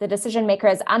 the decision maker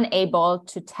is unable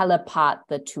to tell apart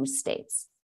the two states.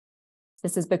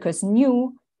 This is because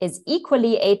nu is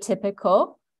equally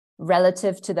atypical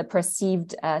relative to the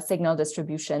perceived signal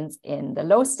distributions in the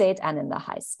low state and in the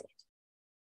high state.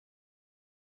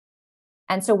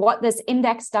 And so what this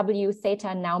index W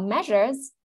theta now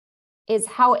measures is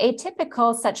how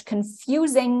atypical such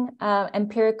confusing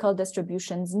empirical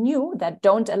distributions nu that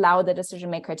don't allow the decision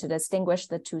maker to distinguish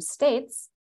the two states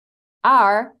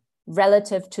are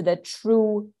relative to the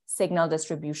true signal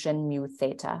distribution mu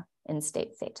theta in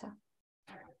state theta.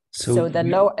 So the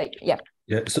low, yeah.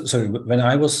 Yeah, so, sorry, when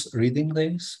I was reading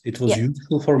this, it was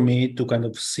useful for me to kind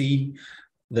of see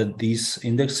that these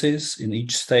indexes in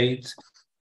each state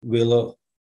will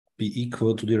be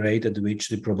equal to the rate at which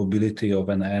the probability of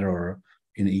an error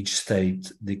in each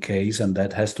state decays, and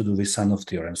that has to do with Sanoff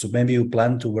theorem. So maybe you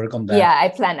plan to work on that. Yeah, I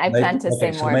plan to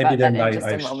say more about that in just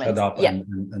a moment. Shut up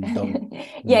and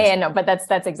don't. No, but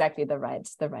that's exactly the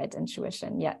right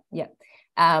intuition. Yeah.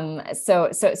 So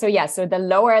the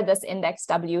lower this index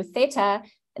W theta,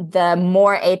 the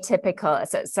more atypical,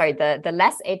 the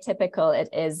less atypical it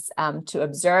is to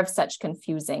observe such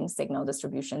confusing signal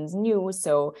distributions nu.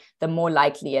 So the more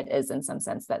likely it is in some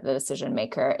sense that the decision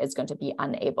maker is going to be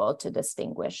unable to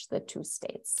distinguish the two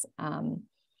states.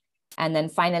 And then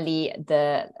finally,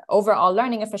 the overall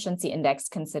learning efficiency index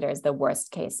considers the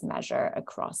worst case measure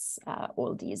across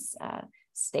all these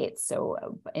states. So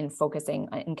in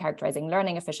characterizing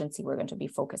learning efficiency, we're going to be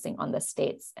focusing on the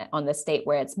state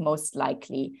where it's most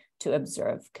likely to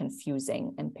observe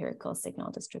confusing empirical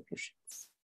signal distributions.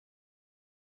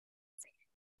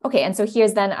 Okay, and so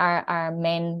here's then our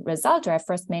main result, or our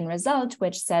first main result,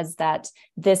 which says that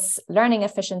this learning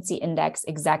efficiency index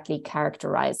exactly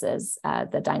characterizes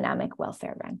the dynamic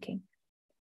welfare ranking.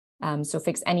 So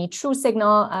fix any true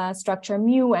signal structure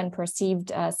mu and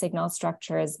perceived signal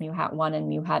structures mu hat 1 and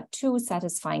mu hat 2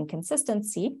 satisfying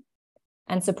consistency.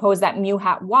 And suppose that mu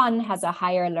hat 1 has a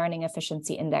higher learning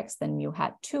efficiency index than mu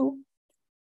hat 2.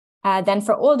 Then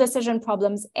for all decision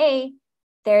problems A,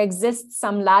 there exists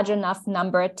some large enough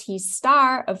number T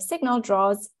star of signal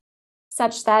draws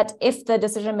such that if the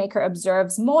decision maker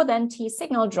observes more than T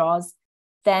signal draws,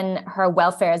 then her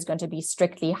welfare is going to be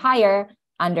strictly higher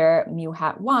under mu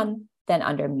hat 1 than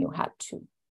under mu hat 2.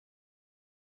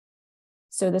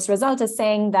 So this result is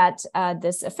saying that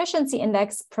this efficiency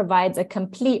index provides a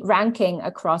complete ranking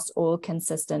across all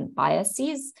consistent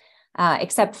biases,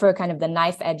 except for kind of the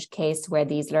knife edge case where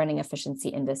these learning efficiency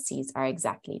indices are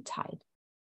exactly tied.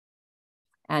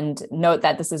 And note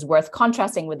that this is worth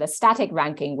contrasting with the static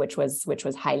ranking, which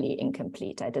was highly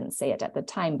incomplete. I didn't say it at the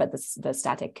time, but the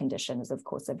static condition is, of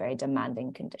course, a very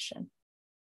demanding condition.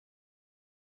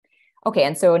 Okay,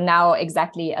 and so now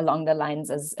exactly along the lines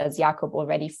as Jakub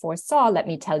already foresaw, let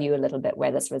me tell you a little bit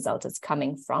where this result is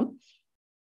coming from.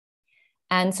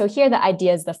 And so here the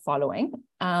idea is the following.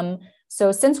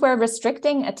 So since we're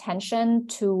restricting attention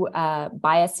to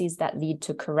biases that lead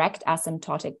to correct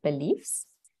asymptotic beliefs,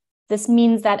 this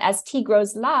means that as T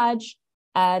grows large,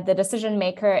 the decision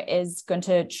maker is going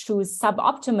to choose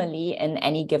suboptimally in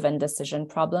any given decision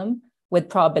problem with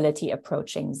probability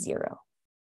approaching 0.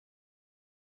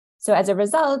 So as a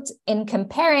result, in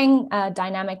comparing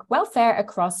dynamic welfare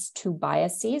across two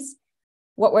biases,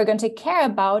 what we're going to care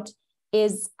about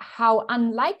is how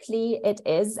unlikely it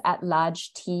is at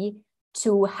large T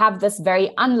to have this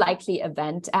very unlikely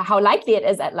event, how likely it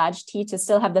is at large T to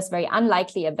still have this very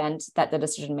unlikely event that the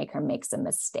decision maker makes a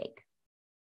mistake.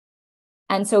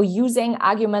 And so using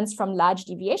arguments from large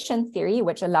deviation theory,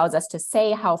 which allows us to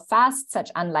say how fast such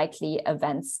unlikely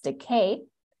events decay,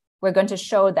 we're going to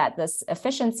show that this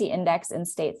efficiency index in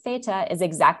state theta is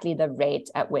exactly the rate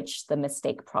at which the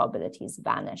mistake probabilities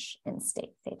vanish in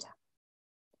state theta.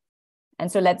 And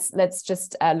so let's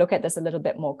just look at this a little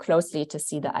bit more closely to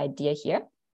see the idea here.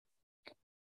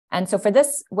 And so for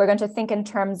this, we're going to think in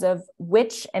terms of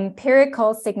which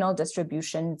empirical signal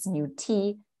distributions mu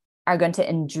t are going to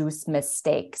induce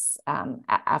mistakes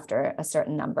after a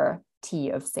certain number t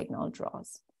of signal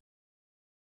draws.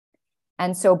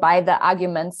 And so by the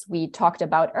arguments we talked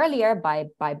about earlier,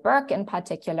 by Burke in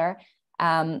particular,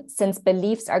 since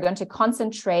beliefs are going to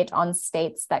concentrate on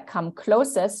states that come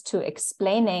closest to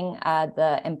explaining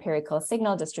the empirical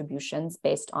signal distributions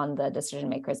based on the decision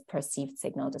maker's perceived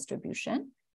signal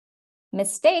distribution,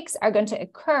 mistakes are going to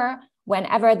occur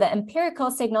whenever the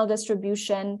empirical signal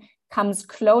distribution comes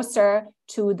closer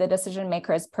to the decision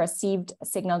maker's perceived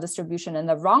signal distribution in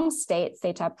the wrong state,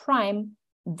 theta prime,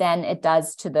 than it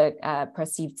does to the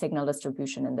perceived signal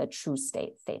distribution in the true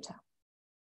state, theta.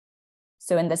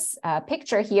 So in this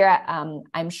picture here,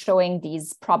 I'm showing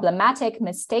these problematic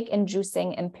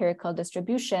mistake-inducing empirical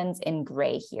distributions in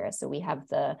gray here. So we have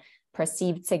the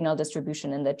perceived signal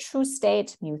distribution in the true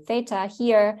state, mu theta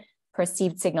here,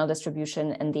 perceived signal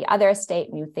distribution in the other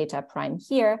state, mu theta prime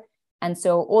here. And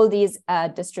so all these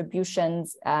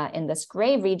distributions in this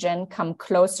gray region come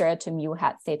closer to mu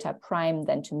hat theta prime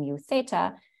than to mu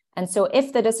theta. And so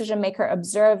if the decision maker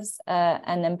observes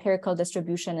an empirical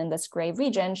distribution in this gray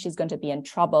region, she's going to be in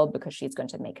trouble because she's going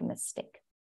to make a mistake.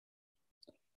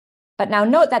 But now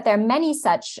note that there are many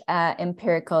such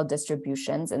empirical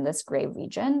distributions in this gray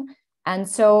region. And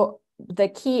so the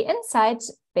key insight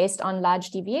based on large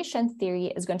deviation theory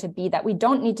is going to be that we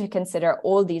don't need to consider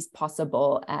all these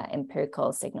possible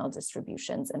empirical signal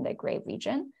distributions in the gray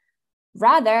region.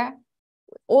 Rather,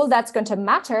 all that's going to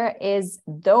matter is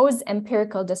those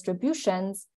empirical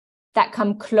distributions that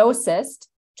come closest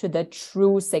to the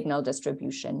true signal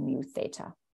distribution mu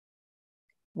theta.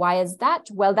 Why is that?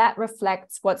 Well, that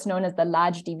reflects what's known as the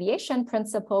large deviation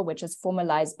principle, which is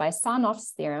formalized by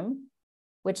Sarnoff's theorem,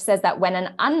 which says that when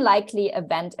an unlikely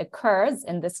event occurs,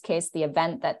 in this case, the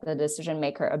event that the decision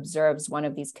maker observes one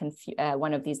of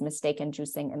these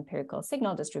mistake-inducing empirical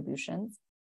signal distributions,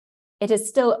 it is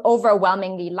still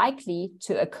overwhelmingly likely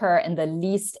to occur in the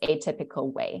least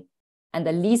atypical way. And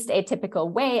the least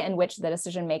atypical way in which the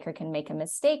decision maker can make a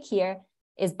mistake here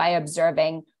is by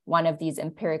observing one of these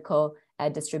empirical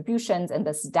distributions in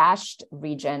this dashed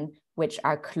region, which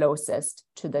are closest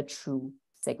to the true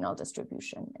signal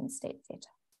distribution in state theta.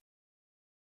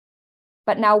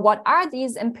 But now, what are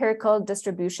these empirical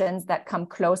distributions that come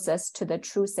closest to the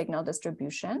true signal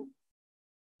distribution?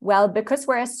 Well, because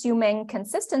we're assuming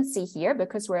consistency here,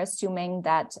 because we're assuming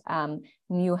that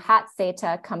mu hat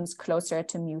theta comes closer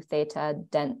to mu theta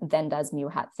than does mu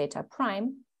hat theta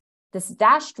prime, this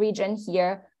dashed region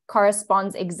here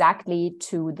corresponds exactly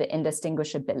to the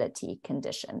indistinguishability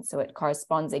condition. So it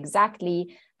corresponds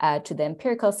exactly to the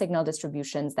empirical signal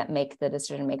distributions that make the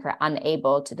decision maker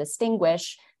unable to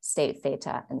distinguish state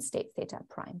theta and state theta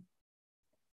prime.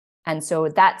 And so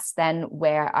that's then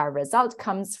where our result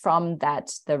comes from,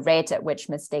 that the rate at which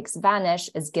mistakes vanish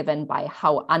is given by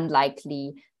how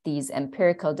unlikely these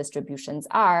empirical distributions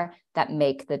are that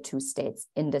make the two states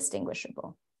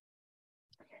indistinguishable.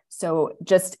 So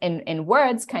just in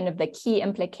words, kind of the key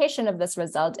implication of this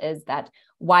result is that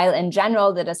while in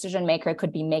general, the decision maker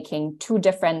could be making two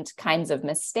different kinds of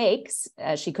mistakes,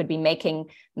 she could be making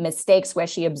mistakes where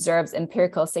she observes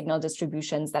empirical signal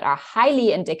distributions that are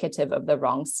highly indicative of the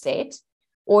wrong state,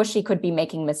 or she could be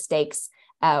making mistakes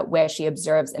where she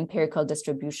observes empirical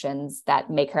distributions that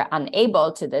make her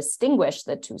unable to distinguish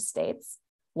the two states.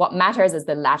 What matters is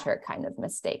the latter kind of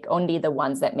mistake, only the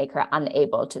ones that make her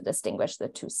unable to distinguish the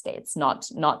two states, not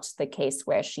the case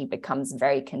where she becomes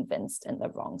very convinced in the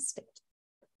wrong state.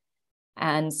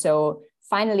 And so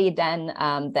finally, then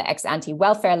the ex-ante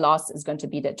welfare loss is going to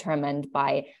be determined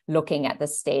by looking at the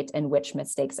state in which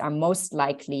mistakes are most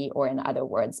likely, or in other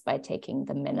words, by taking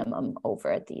the minimum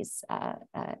over these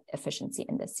efficiency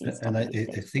indices. And I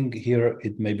think here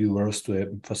it may be worth to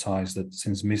emphasize that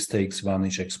since mistakes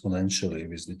vanish exponentially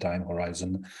with the time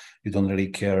horizon, you don't really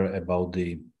care about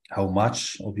how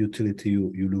much of utility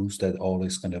you lose. That all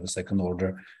is kind of a second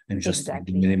order, and just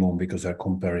the minimum because they're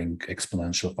comparing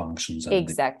exponential functions. And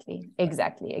exactly.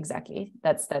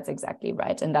 That's exactly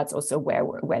right, and that's also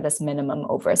where this minimum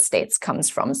over states comes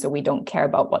from. So we don't care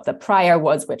about what the prior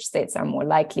was, which states are more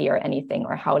likely or anything,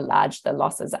 or how large the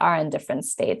losses are in different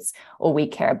states. All we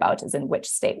care about is in which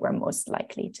state we're most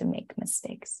likely to make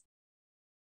mistakes.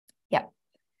 Yeah.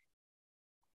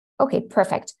 Okay,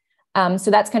 perfect.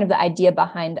 So that's kind of the idea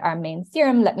behind our main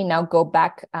theorem. Let me now go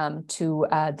back to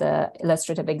the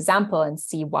illustrative example and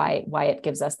see why it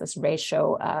gives us this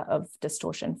ratio of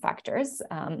distortion factors.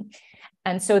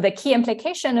 And so the key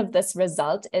implication of this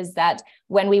result is that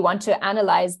when we want to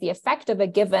analyze the effect of a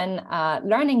given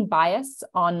learning bias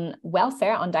on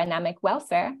welfare, on dynamic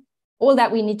welfare, all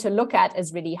that we need to look at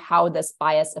is really how this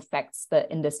bias affects the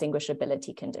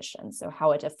indistinguishability condition. So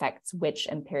how it affects which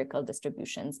empirical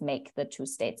distributions make the two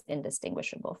states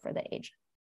indistinguishable for the agent.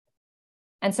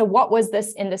 And so what was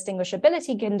this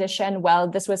indistinguishability condition? Well,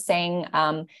 this was saying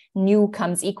nu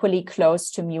comes equally close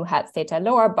to mu hat theta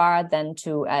lower bar than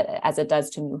to, as it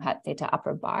does to mu hat theta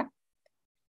upper bar.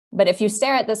 But if you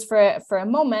stare at this for a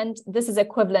moment, this is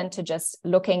equivalent to just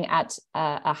looking at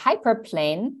a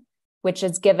hyperplane, which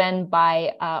is given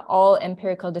by all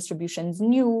empirical distributions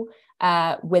nu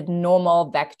with normal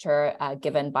vector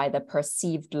given by the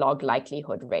perceived log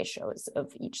likelihood ratios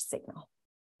of each signal.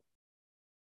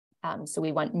 So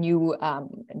we want nu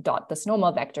dot this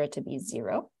normal vector to be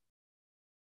 0.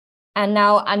 And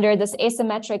now under this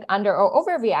asymmetric under or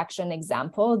overreaction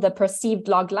example, the perceived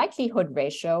log likelihood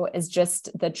ratio is just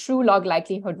the true log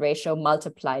likelihood ratio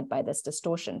multiplied by this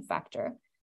distortion factor.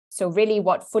 So really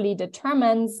what fully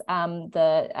determines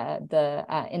the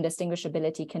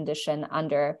indistinguishability condition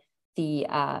under the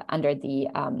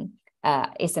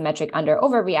asymmetric under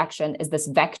overreaction is this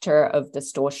vector of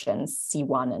distortions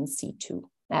C1 and C2.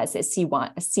 So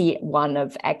C1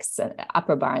 of X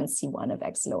upper bar and C1 of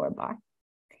X lower bar.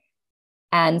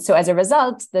 And so as a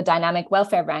result, the dynamic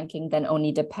welfare ranking then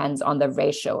only depends on the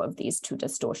ratio of these two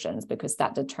distortions because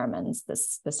that determines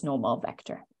this normal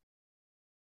vector.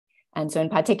 And so in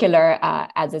particular,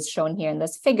 as is shown here in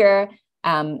this figure,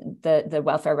 the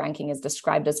welfare ranking is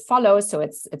described as follows. So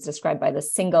it's described by the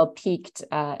single peaked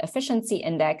efficiency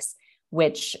index,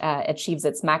 which achieves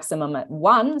its maximum at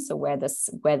 1, so where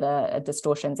the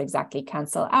distortions exactly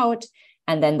cancel out.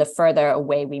 And then the further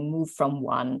away we move from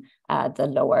 1, the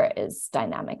lower is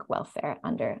dynamic welfare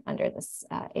under this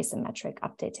asymmetric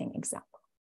updating example.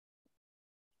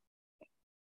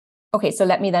 Okay, so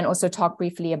let me then also talk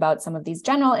briefly about some of these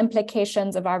general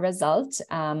implications of our result.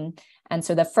 And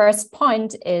so the first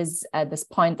point is this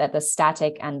point that the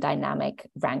static and dynamic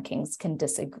rankings can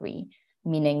disagree,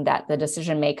 meaning that the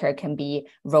decision maker can be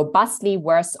robustly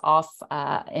worse off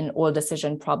in all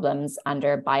decision problems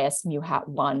under bias mu hat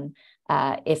 1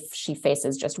 if she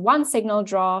faces just one signal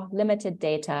draw, limited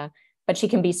data, but she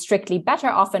can be strictly better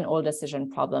off in all decision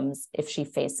problems if she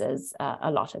faces a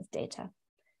lot of data.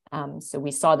 So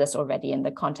we saw this already in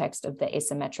the context of the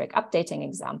asymmetric updating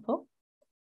example.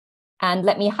 And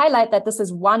let me highlight that this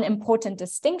is one important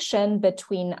distinction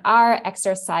between our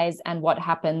exercise and what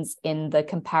happens in the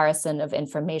comparison of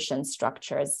information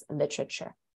structures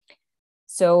literature.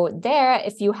 So there,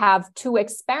 if you have two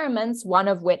experiments, one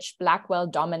of which Blackwell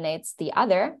dominates the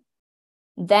other,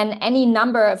 then any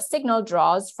number of signal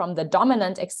draws from the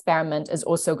dominant experiment is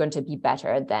also going to be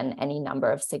better than any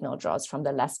number of signal draws from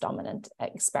the less dominant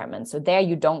experiment. So there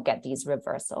you don't get these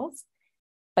reversals.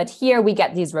 But here we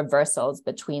get these reversals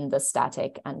between the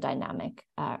static and dynamic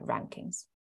rankings.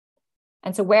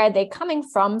 And so where are they coming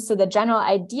from? So the general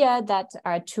idea that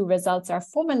our two results are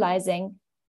formalizing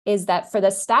is that for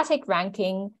the static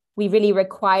ranking, we really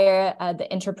require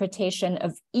the interpretation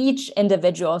of each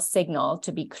individual signal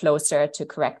to be closer to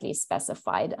correctly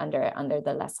specified under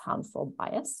the less harmful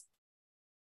bias.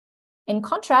 In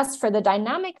contrast, for the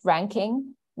dynamic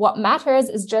ranking, what matters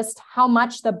is just how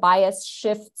much the bias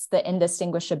shifts the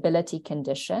indistinguishability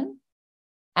condition.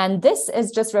 And this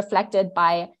is just reflected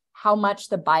by how much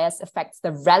the bias affects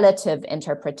the relative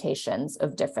interpretations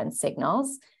of different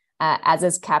signals, as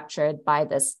is captured by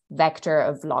this vector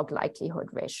of log likelihood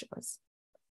ratios.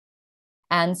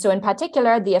 And so in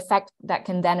particular, the effect that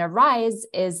can then arise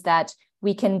is that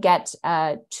we can get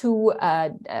two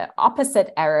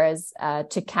opposite errors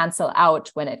to cancel out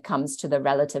when it comes to the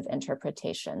relative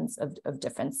interpretations of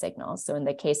different signals. So in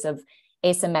the case of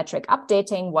asymmetric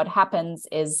updating, what happens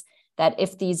is that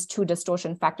if these two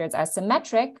distortion factors are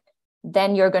symmetric,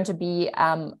 then you're going to be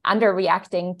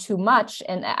underreacting too much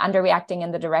and underreacting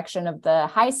in the direction of the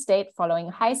high state following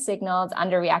high signals,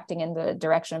 underreacting in the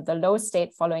direction of the low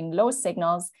state following low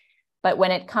signals. But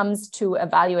when it comes to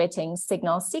evaluating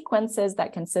signal sequences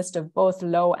that consist of both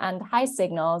low and high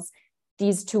signals,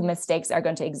 these two mistakes are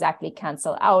going to exactly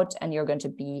cancel out, and you're going to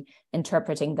be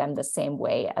interpreting them the same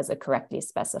way as a correctly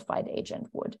specified agent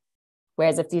would.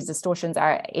 Whereas if these distortions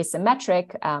are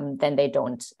asymmetric, then they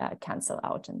don't cancel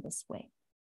out in this way.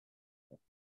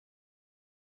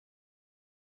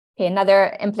 Okay,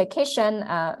 another implication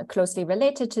closely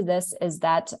related to this is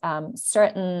that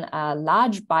certain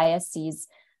large biases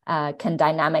can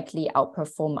dynamically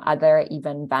outperform other,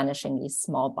 even vanishingly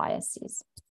small biases.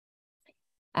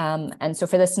 And so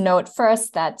for this, note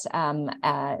first that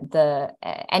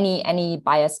any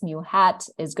bias mu hat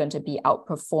is going to be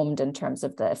outperformed in terms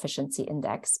of the efficiency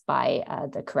index by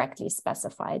the correctly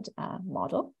specified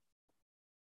model.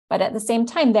 But at the same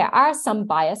time, there are some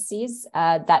biases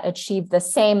that achieve the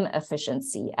same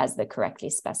efficiency as the correctly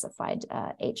specified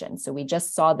agent. So we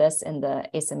just saw this in the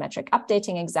asymmetric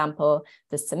updating example.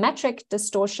 The symmetric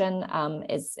distortion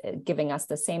is giving us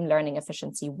the same learning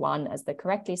efficiency 1 as the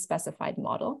correctly specified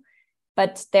model.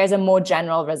 But there's a more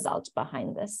general result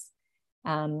behind this.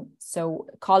 So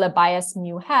call a bias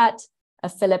mu hat a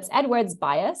Phillips-Edwards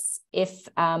bias if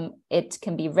it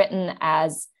can be written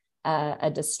as a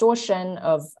distortion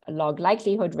of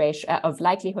likelihood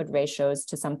ratios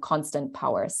to some constant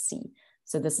power c.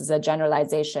 So this is a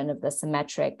generalization of the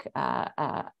symmetric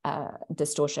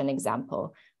distortion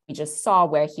example we just saw,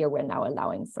 where here we're now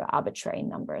allowing for arbitrary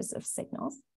numbers of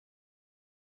signals.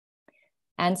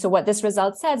 And so what this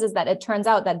result says is that it turns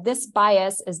out that this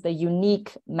bias is the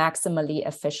unique maximally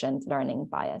efficient learning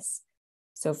bias.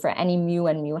 So for any mu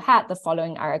and mu hat, the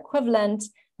following are equivalent.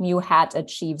 Mu hat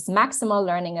achieves maximal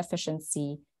learning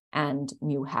efficiency, and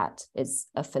mu hat is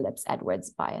a Phillips-Edwards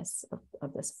bias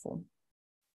of this form.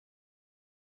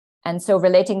 And so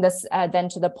relating this then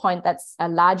to the point that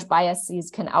large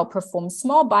biases can outperform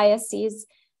small biases,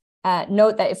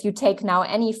 note that if you take now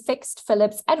any fixed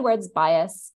Phillips-Edwards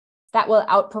bias, that will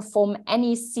outperform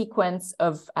any sequence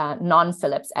of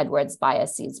non-Phillips-Edwards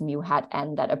biases, mu hat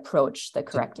n, that approach the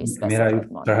correctly specified Mira,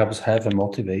 model. Perhaps have a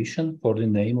motivation for the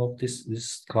name of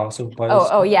this class of bias?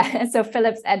 Oh, yeah. So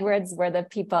Phillips-Edwards were the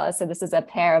people. So this is a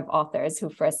pair of authors who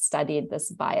first studied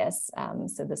this bias.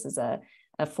 So this is a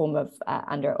form of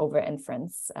under-over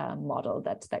inference model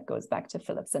that goes back to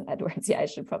Phillips and Edwards. Yeah, I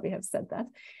should probably have said that.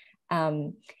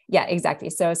 Yeah, exactly.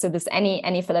 So this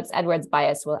any Phillips-Edwards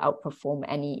bias will outperform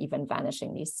any even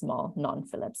vanishingly small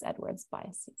non-Phillips-Edwards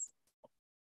biases.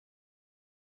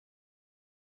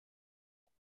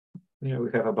 Yeah, we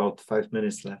have about 5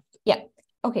 minutes left. Yeah.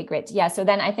 Okay, great. Yeah, so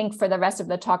then I think for the rest of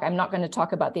the talk, I'm not going to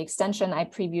talk about the extension I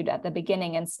previewed at the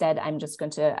beginning. Instead, I'm just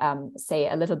going to say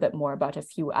a little bit more about a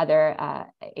few other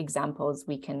examples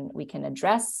we can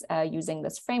address using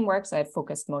this framework. So I've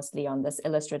focused mostly on this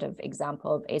illustrative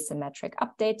example of asymmetric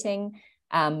updating.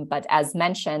 But as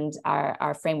mentioned,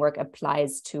 our framework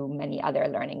applies to many other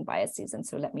learning biases. And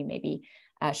so let me maybe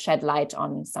shed light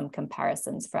on some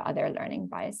comparisons for other learning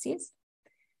biases.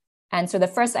 And so the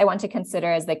first I want to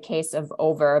consider is the case of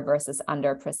over versus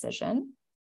under precision.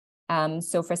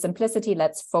 So for simplicity,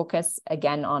 let's focus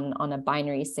again on a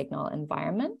binary signal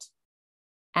environment.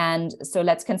 And so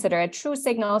let's consider a true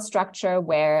signal structure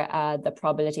where the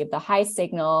probability of the high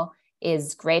signal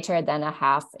is greater than a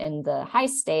half in the high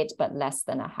state, but less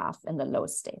than a half in the low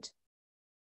state.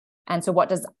 And so what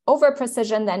does over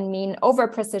precision then mean? Over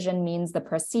precision means the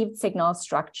perceived signal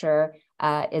structure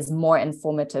is more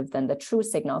informative than the true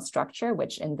signal structure,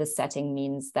 which in this setting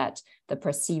means that the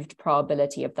perceived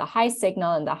probability of the high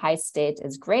signal in the high state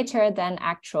is greater than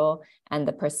actual, and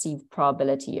the perceived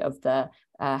probability of the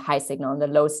high signal in the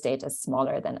low state is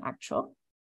smaller than actual.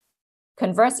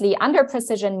 Conversely, under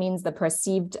precision means the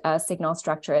perceived signal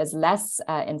structure is less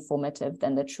informative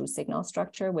than the true signal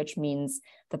structure, which means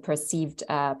the perceived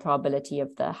probability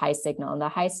of the high signal in the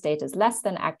high state is less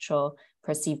than actual.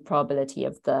 Perceived probability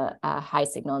of the high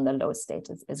signal in the low state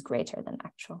is greater than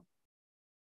actual.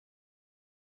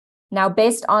 Now,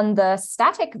 based on the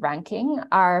static ranking,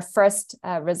 our first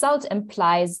result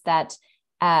implies that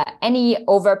any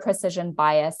over precision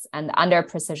bias and under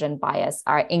precision bias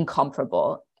are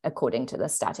incomparable according to the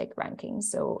static ranking.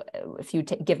 So if you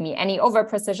give me any over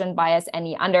precision bias,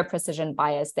 any under precision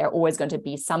bias, there are always going to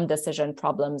be some decision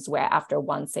problems where after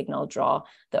one signal draw,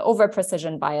 the over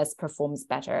precision bias performs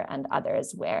better, and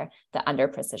others where the under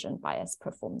precision bias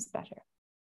performs better.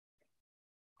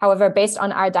 However, based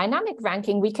on our dynamic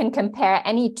ranking, we can compare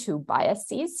any two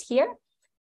biases here.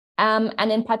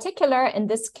 And in particular, in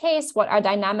this case, what our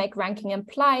dynamic ranking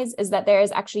implies is that there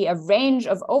is actually a range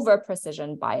of over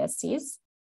precision biases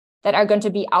that are going to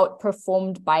be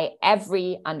outperformed by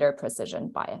every under precision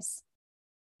bias.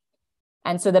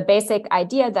 And so the basic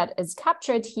idea that is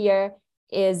captured here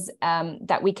is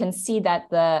that we can see that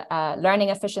the learning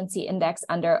efficiency index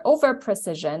under over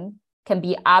precision can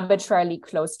be arbitrarily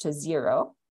close to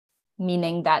 0,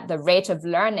 meaning that the rate of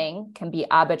learning can be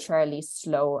arbitrarily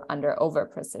slow under over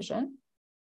precision.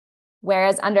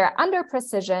 Whereas under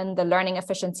precision, the learning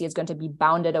efficiency is going to be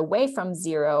bounded away from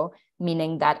 0,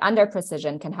 meaning that under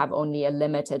precision can have only a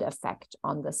limited effect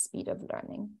on the speed of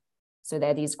learning. So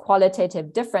there are these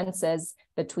qualitative differences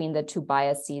between the two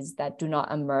biases that do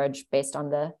not emerge based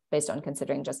on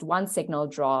considering just one signal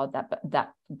draw,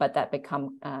 but that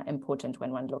become important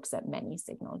when one looks at many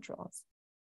signal draws.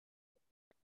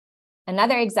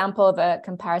 Another example of a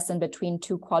comparison between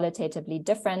two qualitatively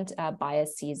different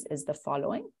biases is the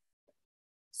following.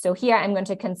 So here I'm going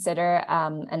to consider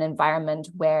an environment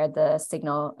where the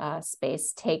signal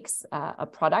space takes a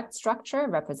product structure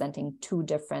representing two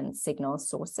different signal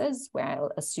sources, where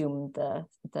I'll assume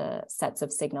the sets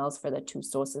of signals for the two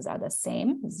sources are the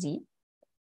same, Z.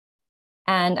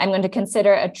 And I'm going to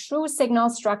consider a true signal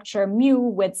structure mu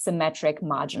with symmetric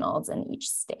marginals in each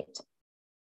state.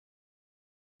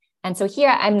 And so here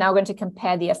I'm now going to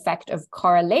compare the effect of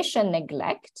correlation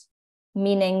neglect,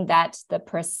 meaning that the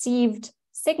perceived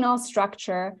signal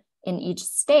structure in each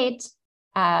state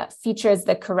features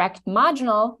the correct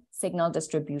marginal signal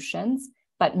distributions,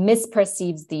 but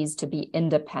misperceives these to be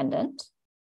independent.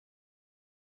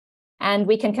 And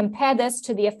we can compare this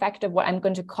to the effect of what I'm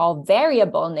going to call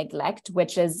variable neglect,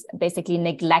 which is basically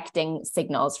neglecting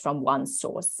signals from one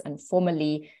source. And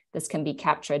formally, this can be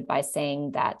captured by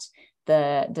saying that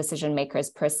the decision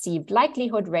maker's perceived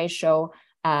likelihood ratio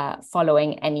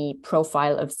following any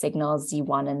profile of signals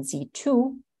Z1 and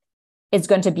Z2 is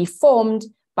going to be formed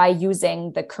by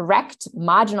using the correct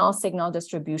marginal signal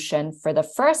distribution for the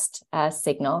first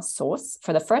signal source,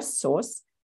 for the first source,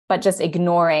 but just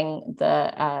ignoring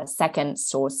the second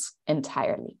source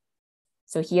entirely.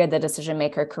 So here the decision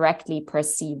maker correctly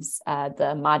perceives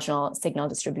the marginal signal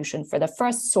distribution for the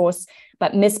first source,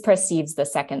 but misperceives the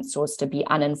second source to be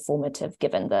uninformative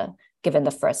given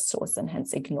the first source, and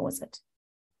hence ignores it.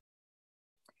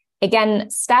 Again,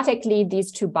 statically,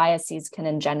 these two biases can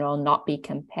in general not be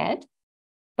compared.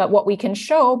 But what we can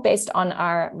show based on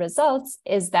our results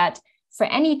is that for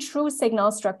any true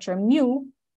signal structure mu,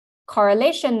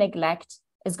 correlation neglect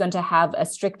is going to have a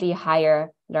strictly higher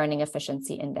learning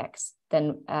efficiency index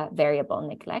than variable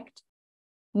neglect,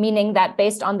 meaning that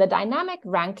based on the dynamic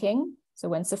ranking, so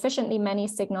when sufficiently many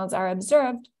signals are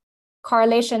observed,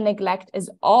 correlation neglect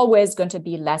is always going to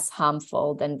be less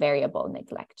harmful than variable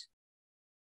neglect.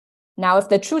 Now, if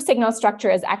the true signal structure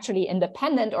is actually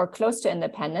independent or close to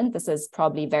independent, this is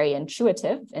probably very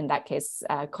intuitive. In that case,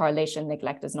 correlation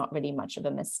neglect is not really much of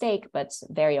a mistake, but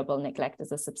variable neglect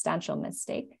is a substantial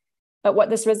mistake. But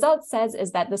what this result says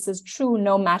is that this is true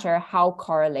no matter how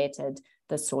correlated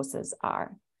the sources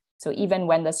are. So even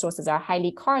when the sources are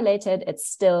highly correlated, it's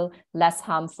still less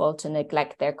harmful to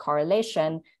neglect their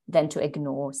correlation than to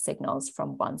ignore signals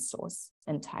from one source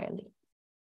entirely.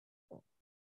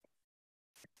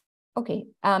 Okay,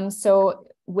 so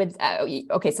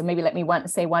maybe let me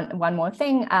say one more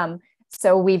thing.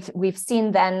 So we've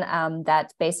seen then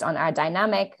that based on our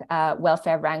dynamic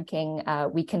welfare ranking,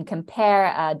 we can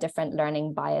compare different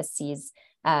learning biases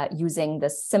using the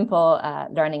simple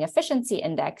learning efficiency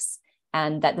index,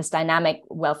 and that this dynamic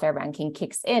welfare ranking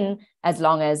kicks in as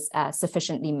long as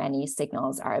sufficiently many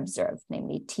signals are observed,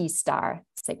 namely T-star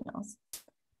signals.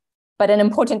 But an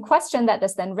important question that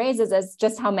this then raises is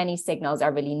just how many signals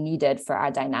are really needed for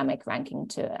our dynamic ranking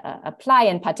to apply.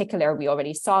 In particular, we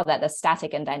already saw that the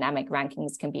static and dynamic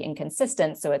rankings can be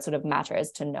inconsistent, so it sort of matters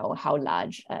to know how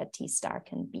large a T-star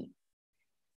can be.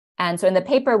 And so in the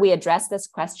paper, we address this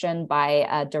question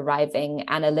by deriving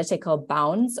analytical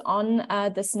bounds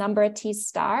on this number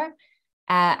T-star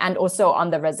and also on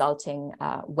the resulting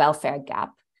welfare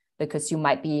gap, because you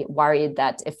might be worried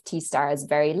that if T-star is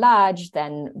very large,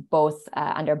 then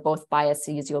under both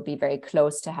biases, you'll be very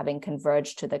close to having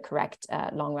converged to the correct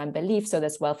long-run belief. So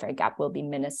this welfare gap will be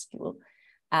minuscule.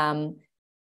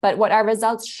 But what our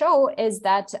results show is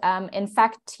that, in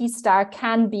fact, T-star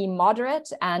can be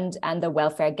moderate and the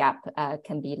welfare gap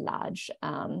can be large.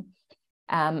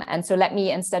 And so let me,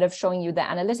 instead of showing you the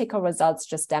analytical results,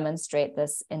 just demonstrate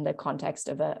this in the context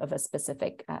of a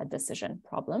specific decision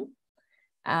problem.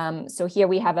 So here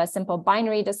we have a simple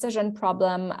binary decision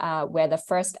problem where the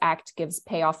first act gives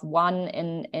payoff 1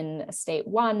 in state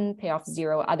 1, payoff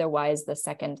 0 otherwise. The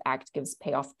second act gives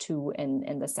payoff 2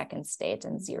 in the second state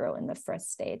and 0 in the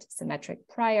first state, symmetric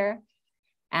prior.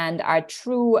 And our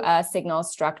true signal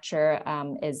structure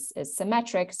is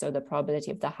symmetric. So the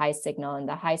probability of the high signal in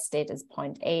the high state is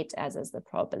 0.8, as is the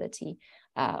probability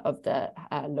of the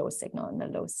low signal in the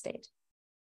low state.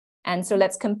 And so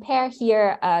let's compare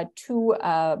here two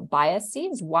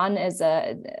biases. One is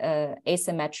a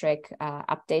asymmetric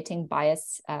updating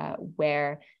bias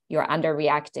where you're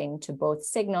underreacting to both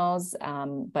signals,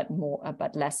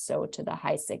 but less so to the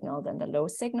high signal than the low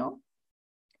signal.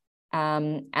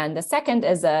 And the second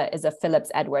is a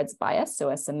Phillips-Edwards bias, so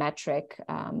a symmetric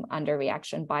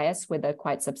underreaction bias with a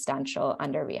quite substantial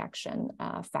underreaction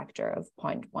factor of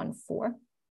 0.14.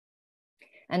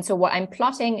 And so what I'm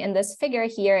plotting in this figure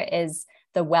here is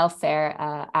the welfare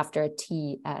after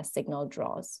T signal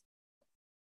draws.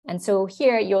 And so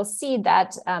here you'll see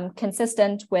that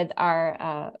consistent with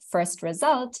our first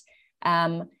result,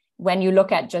 when you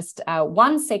look at just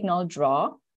one signal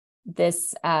draw,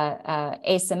 this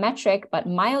asymmetric but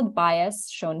mild bias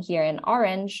shown here in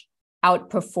orange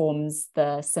outperforms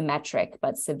the symmetric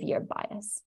but severe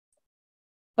bias.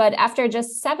 But after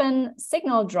just 7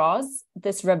 signal draws,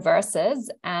 this reverses,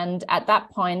 and at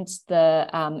that point, the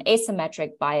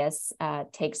asymmetric bias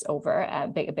takes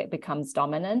over, becomes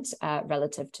dominant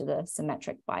relative to the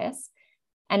symmetric bias.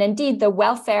 And indeed, the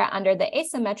welfare under the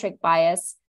asymmetric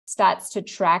bias starts to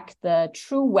track the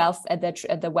true welfare,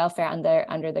 the welfare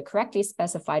under the correctly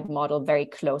specified model very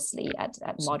closely at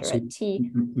moderate T.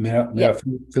 Mira,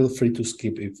 feel free to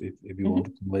skip if you want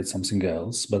to convey something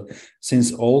else. But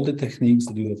since all the techniques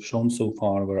that you have shown so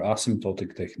far were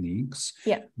asymptotic techniques,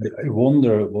 I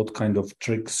wonder what kind of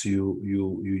tricks you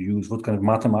use, what kind of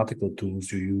mathematical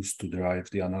tools you use to derive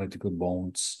the analytical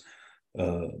bounds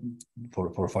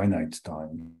for finite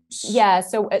times. Yeah,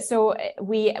 so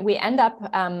we end up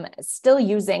still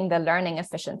using the learning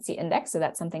efficiency index. So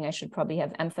that's something I should probably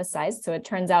have emphasized. So it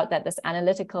turns out that this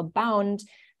analytical bound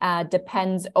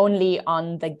depends only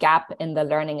on the gap in the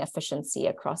learning efficiency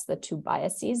across the 2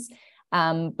 biases.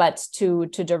 But to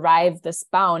derive this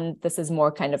bound, this is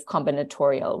more kind of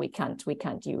combinatorial. We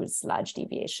can't use large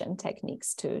deviation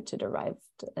techniques to derive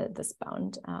this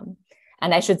bound.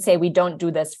 And I should say we don't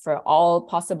do this for all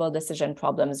possible decision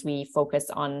problems. We focus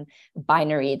on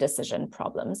binary decision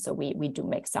problems. So we do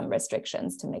make some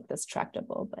restrictions to make this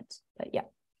tractable, but yeah.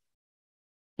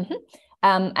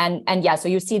 And yeah, so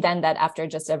you see then that after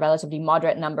just a relatively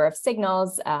moderate number of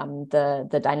signals,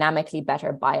 the dynamically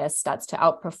better bias starts to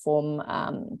outperform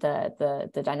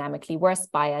the dynamically worse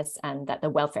bias, and that the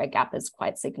welfare gap is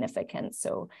quite significant.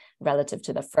 So relative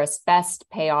to the first best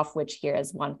payoff, which here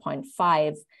is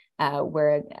 1.5,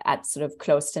 we're at sort of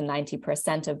close to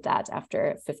 90% of that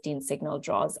after 15 signal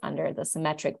draws under the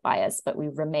symmetric bias, but we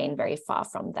remain very far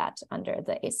from that under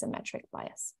the asymmetric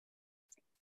bias.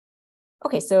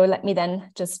 Okay, so let me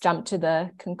then just jump to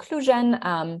the conclusion,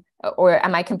 or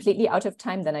am I completely out of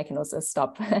time? Then I can also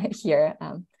stop here.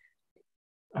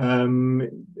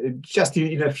 Just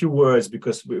in a few words,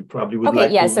 because we probably would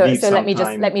like to so leave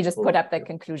let me just put up the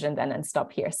conclusion then and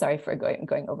stop here. Sorry for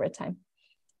going over time.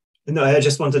 No, I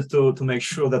just wanted to make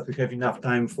sure that we have enough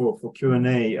time for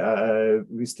Q&A.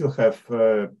 We still have,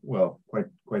 well, quite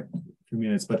a few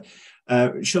minutes, but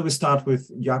shall we start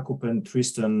with Jakub and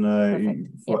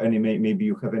Tristan for any, maybe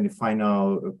you have any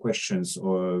final questions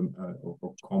or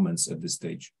comments at this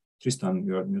stage? Tristan,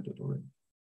 you are muted already.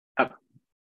 Oh,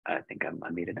 I think I'm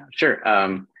unmuted now. Sure.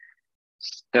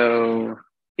 So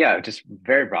yeah, just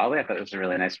very broadly, I thought it was a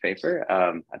really nice paper.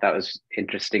 I thought it was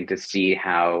interesting to see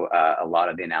how a lot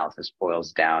of the analysis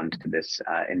boils down to this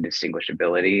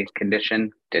indistinguishability condition.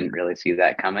 Didn't really see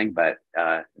that coming, but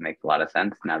it makes a lot of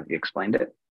sense now that you explained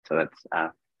it. So that's,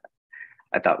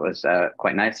 I thought was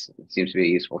quite nice. It seems to be a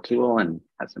useful tool and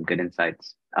has some good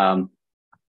insights.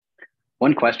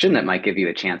 One question that might give you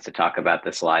a chance to talk about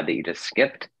the slide that you just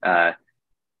skipped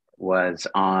was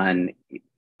on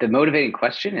the motivating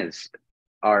question is,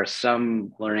 are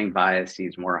some learning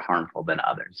biases more harmful than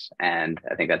others? And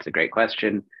I think that's a great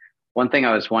question. One thing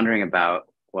I was wondering about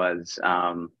was,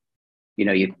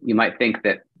 you might think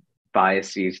that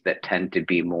biases that tend to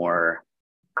be more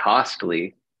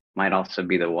costly might also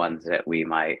be the ones that we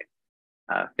might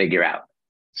figure out.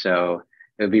 So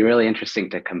it would be really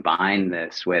interesting to combine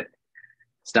this with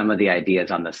some of the ideas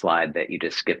on the slide that you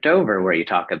just skipped over, where you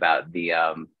talk about the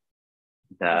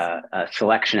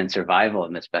selection and survival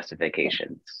of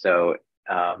misspecifications. So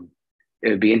it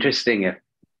would be interesting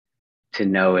to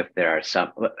know if there are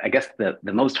some, I guess the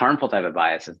most harmful type of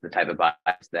bias is the type of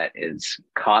bias that is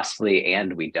costly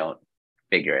and we don't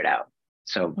figure it out.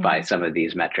 So by some of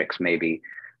these metrics, maybe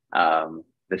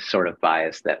this sort of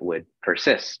bias that would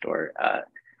persist or,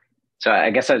 so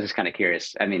I guess I was just kind of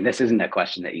curious. I mean, this isn't a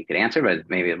question that you could answer, but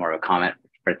maybe more of a comment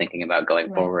for thinking about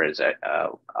going forward is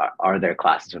are there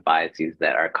classes of biases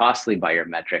that are costly by your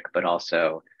metric, but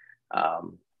also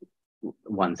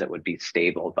ones that would be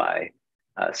stable by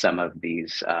some of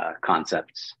these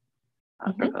concepts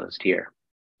proposed here?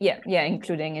 Yeah,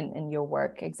 including in your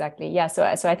work, exactly. Yeah, so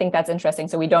I think that's interesting.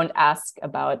 So we don't ask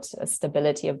about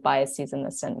stability of biases in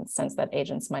the sense that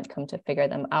agents might come to figure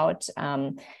them out.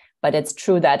 But it's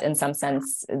true that in some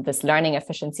sense, this learning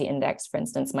efficiency index, for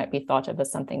instance, might be thought of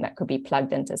as something that could be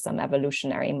plugged into some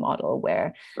evolutionary model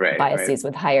where biases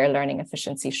with higher learning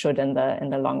efficiency should in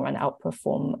the long run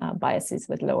outperform biases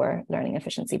with lower learning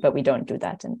efficiency. But we don't do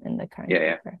that in the current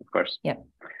paper. Of course. Yeah.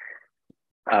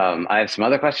 I have some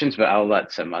other questions, but I'll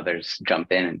let some others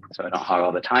jump in so I don't hog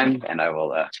all the time, and I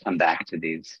will come back to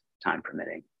these time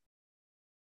permitting.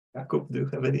 Jakub, do you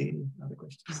have any other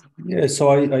questions? Yeah, so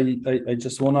I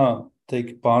just want to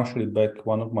take partially back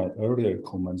one of my earlier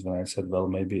comments when I said, well,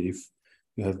 maybe if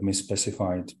you have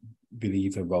misspecified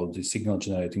belief about the signal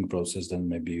generating process, then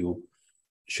maybe you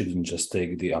shouldn't just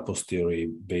take the a posteriori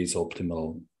base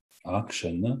optimal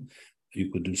action. You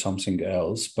could do something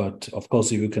else. But of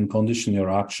course, if you can condition your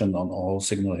action on all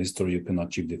signal history, you can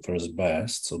achieve the first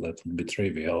best. So that would be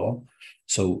trivial.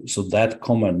 So that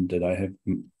comment that I have,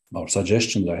 or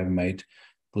suggestion that I have made,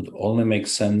 would only make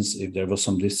sense if there was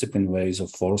some disciplined ways of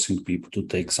forcing people to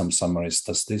take some summary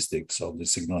statistics of the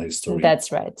signal history.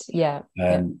 That's right. Yeah.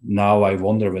 And now I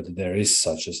wonder whether there is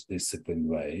such a disciplined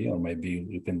way, or maybe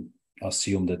you can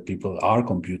assume that people are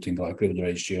computing likelihood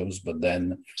ratios, but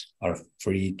then are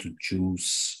free to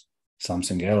choose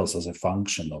something else as a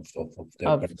function of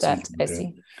their that. I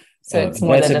see. So it's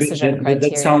more the decision criteria.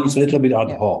 That sounds a little bit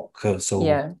ad hoc.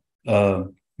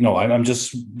 No, I'm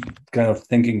just kind of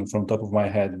thinking from top of my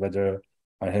head whether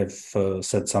I have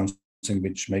said something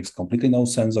which makes completely no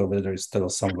sense, or whether there is still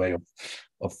some way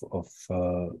of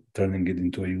turning it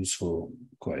into a useful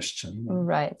question.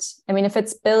 Right. I mean, if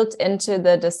it's built into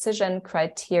the decision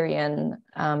criterion,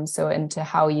 so into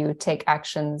how you take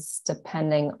actions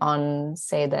depending on,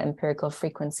 say, the empirical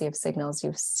frequency of signals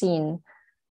you've seen,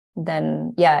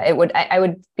 then it would. I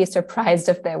would be surprised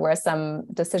if there were some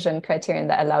decision criterion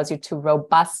that allows you to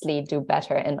robustly do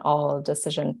better in all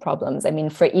decision problems. I mean,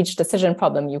 for each decision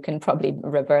problem, you can probably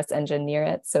reverse engineer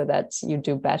it so that you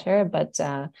do better, but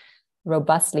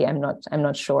robustly, I'm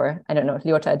not sure. I don't know.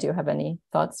 Ryota, do you have any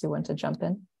thoughts you want to jump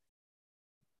in?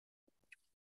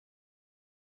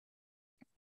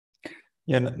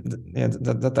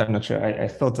 That I'm not sure. I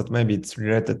thought that maybe it's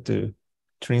related to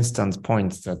Tristan's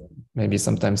point that maybe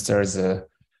sometimes there is a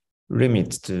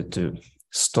limit to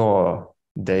store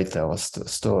data or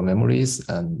store memories,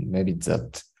 and maybe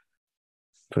that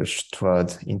push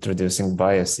toward introducing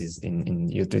biases in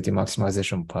utility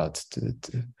maximization part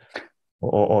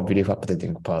or belief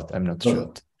updating part. I'm not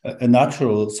sure. A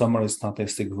natural summary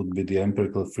statistic would be the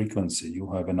empirical frequency.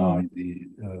 You have an ID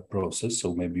process,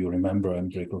 so maybe you remember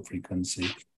empirical frequency.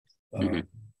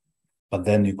 But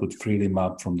then you could freely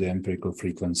map from the empirical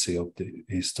frequency of the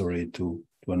history to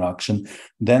an action.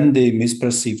 Then the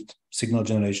misperceived signal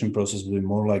generation process will be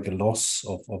more like a loss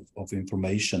of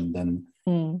information than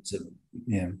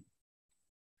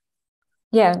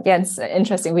it's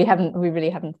interesting. We really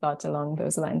haven't thought along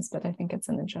those lines, but I think it's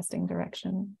an interesting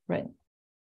direction, right?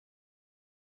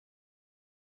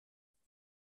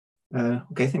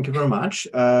 Okay, thank you very much.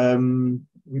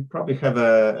 We probably have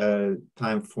a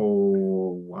time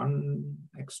for one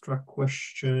extra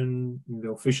question in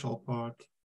the official part.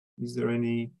 Is there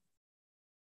anyone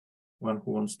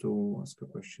who wants to ask a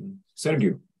question?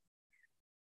 Sergio.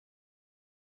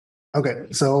 Okay,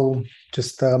 so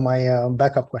just my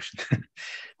backup question.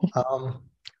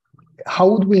 How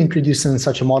would we introduce in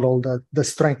such a model the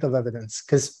strength of evidence?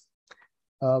 Because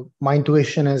my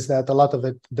intuition is that a lot of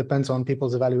it depends on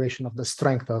people's evaluation of the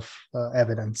strength of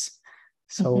evidence.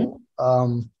 So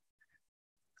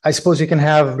I suppose you can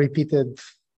have repeated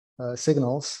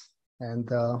signals and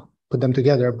put them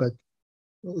together, but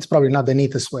it's probably not the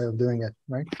neatest way of doing it,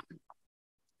 right?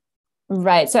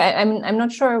 Right. So I'm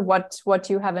not sure what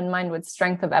you have in mind with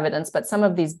strength of evidence, but some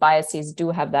of these biases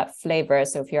do have that flavor.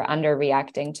 So if you're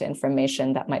underreacting to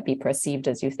information, that might be perceived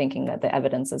as you thinking that the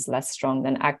evidence is less strong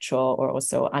than actual, or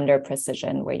also under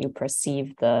precision, where you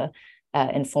perceive the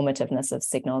informativeness of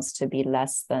signals to be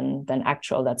less than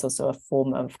actual. That's also a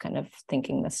form of kind of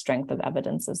thinking the strength of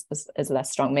evidence is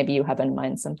less strong. Maybe you have in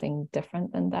mind something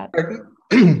different than that.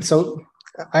 So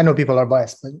I know people are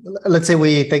biased, but let's say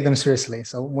we take them seriously.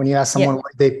 So when you ask someone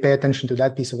why they pay attention to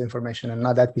that piece of information and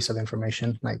not that piece of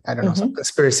information, like, I don't know, some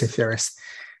conspiracy theorists,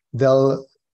 they'll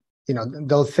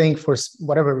think for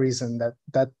whatever reason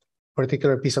that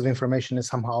particular piece of information is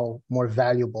somehow more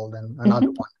valuable than another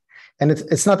one. And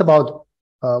it's not about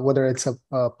whether it's a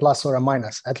plus or a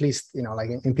minus. At least, like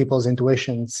in people's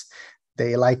intuitions,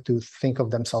 they like to think of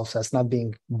themselves as not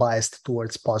being biased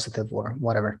towards positive or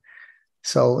whatever.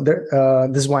 So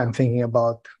this is why I'm thinking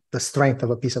about the strength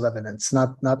of a piece of evidence.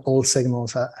 Not all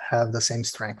signals have the same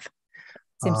strength.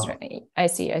 I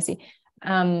see.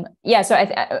 Yeah, so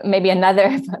maybe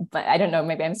another, but I don't know,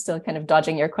 maybe I'm still kind of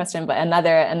dodging your question, but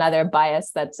another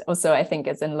bias that also I think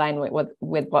is in line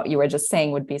with what you were just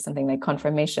saying would be something like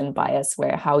confirmation bias,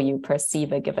 where how you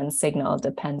perceive a given signal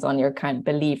depends on your current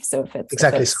belief. So if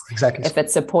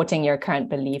it's supporting your current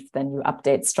belief, then you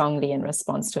update strongly in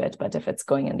response to it. But if it's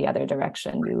going in the other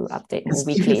direction, you update more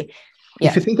weakly.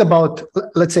 If you think about,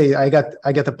 let's say I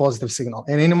get a positive signal,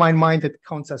 and in my mind it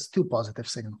counts as two positive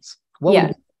signals. What would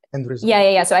be the end result?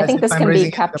 Yeah. So I think this can be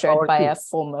captured by a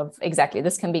form of,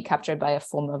 this can be captured by a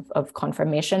form of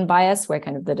confirmation bias, where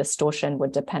kind of the distortion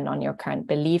would depend on your current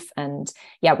belief. And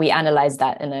yeah, we analyze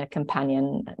that in a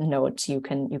companion note. You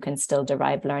can still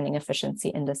derive learning efficiency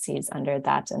indices under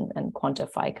that and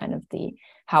quantify kind of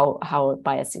how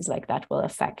biases like that will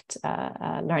affect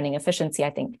learning efficiency.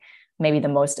 I think maybe the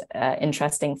most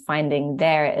interesting finding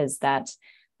there is that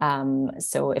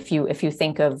so if you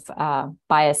think of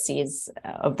biases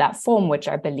of that form, which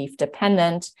are belief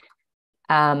dependent,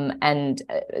 and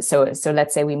so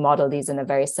let's say we model these in a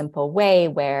very simple way,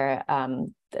 where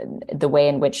the way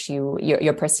in which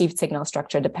your perceived signal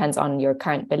structure depends on your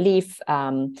current belief,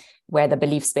 where the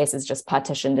belief space is just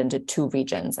partitioned into two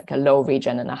regions, like a low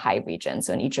region and a high region.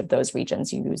 So in each of those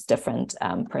regions, you use different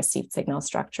perceived signal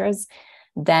structures.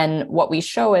 Then what we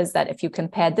show is that if you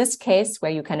compare this case,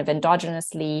 where you kind of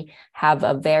endogenously have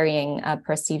a varying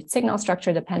perceived signal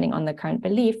structure depending on the current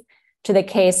belief, to the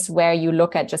case where you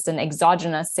look at just an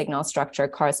exogenous signal structure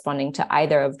corresponding to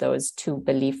either of those two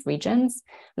belief regions,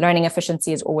 learning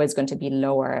efficiency is always going to be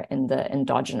lower in the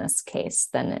endogenous case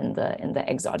than in the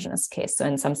exogenous case. So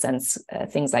in some sense,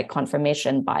 things like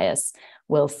confirmation bias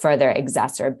will further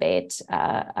exacerbate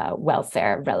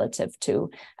welfare relative to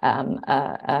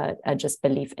a just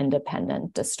belief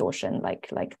independent distortion like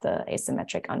the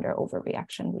asymmetric under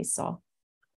overreaction we saw.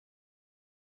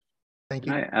 Thank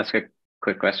you. Can I ask a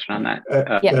quick question on that?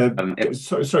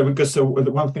 Sorry, because the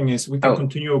one thing is we can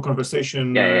continue our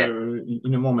conversation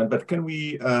in a moment, but can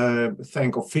we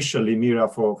thank officially Mira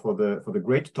for the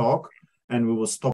great talk, and we will stop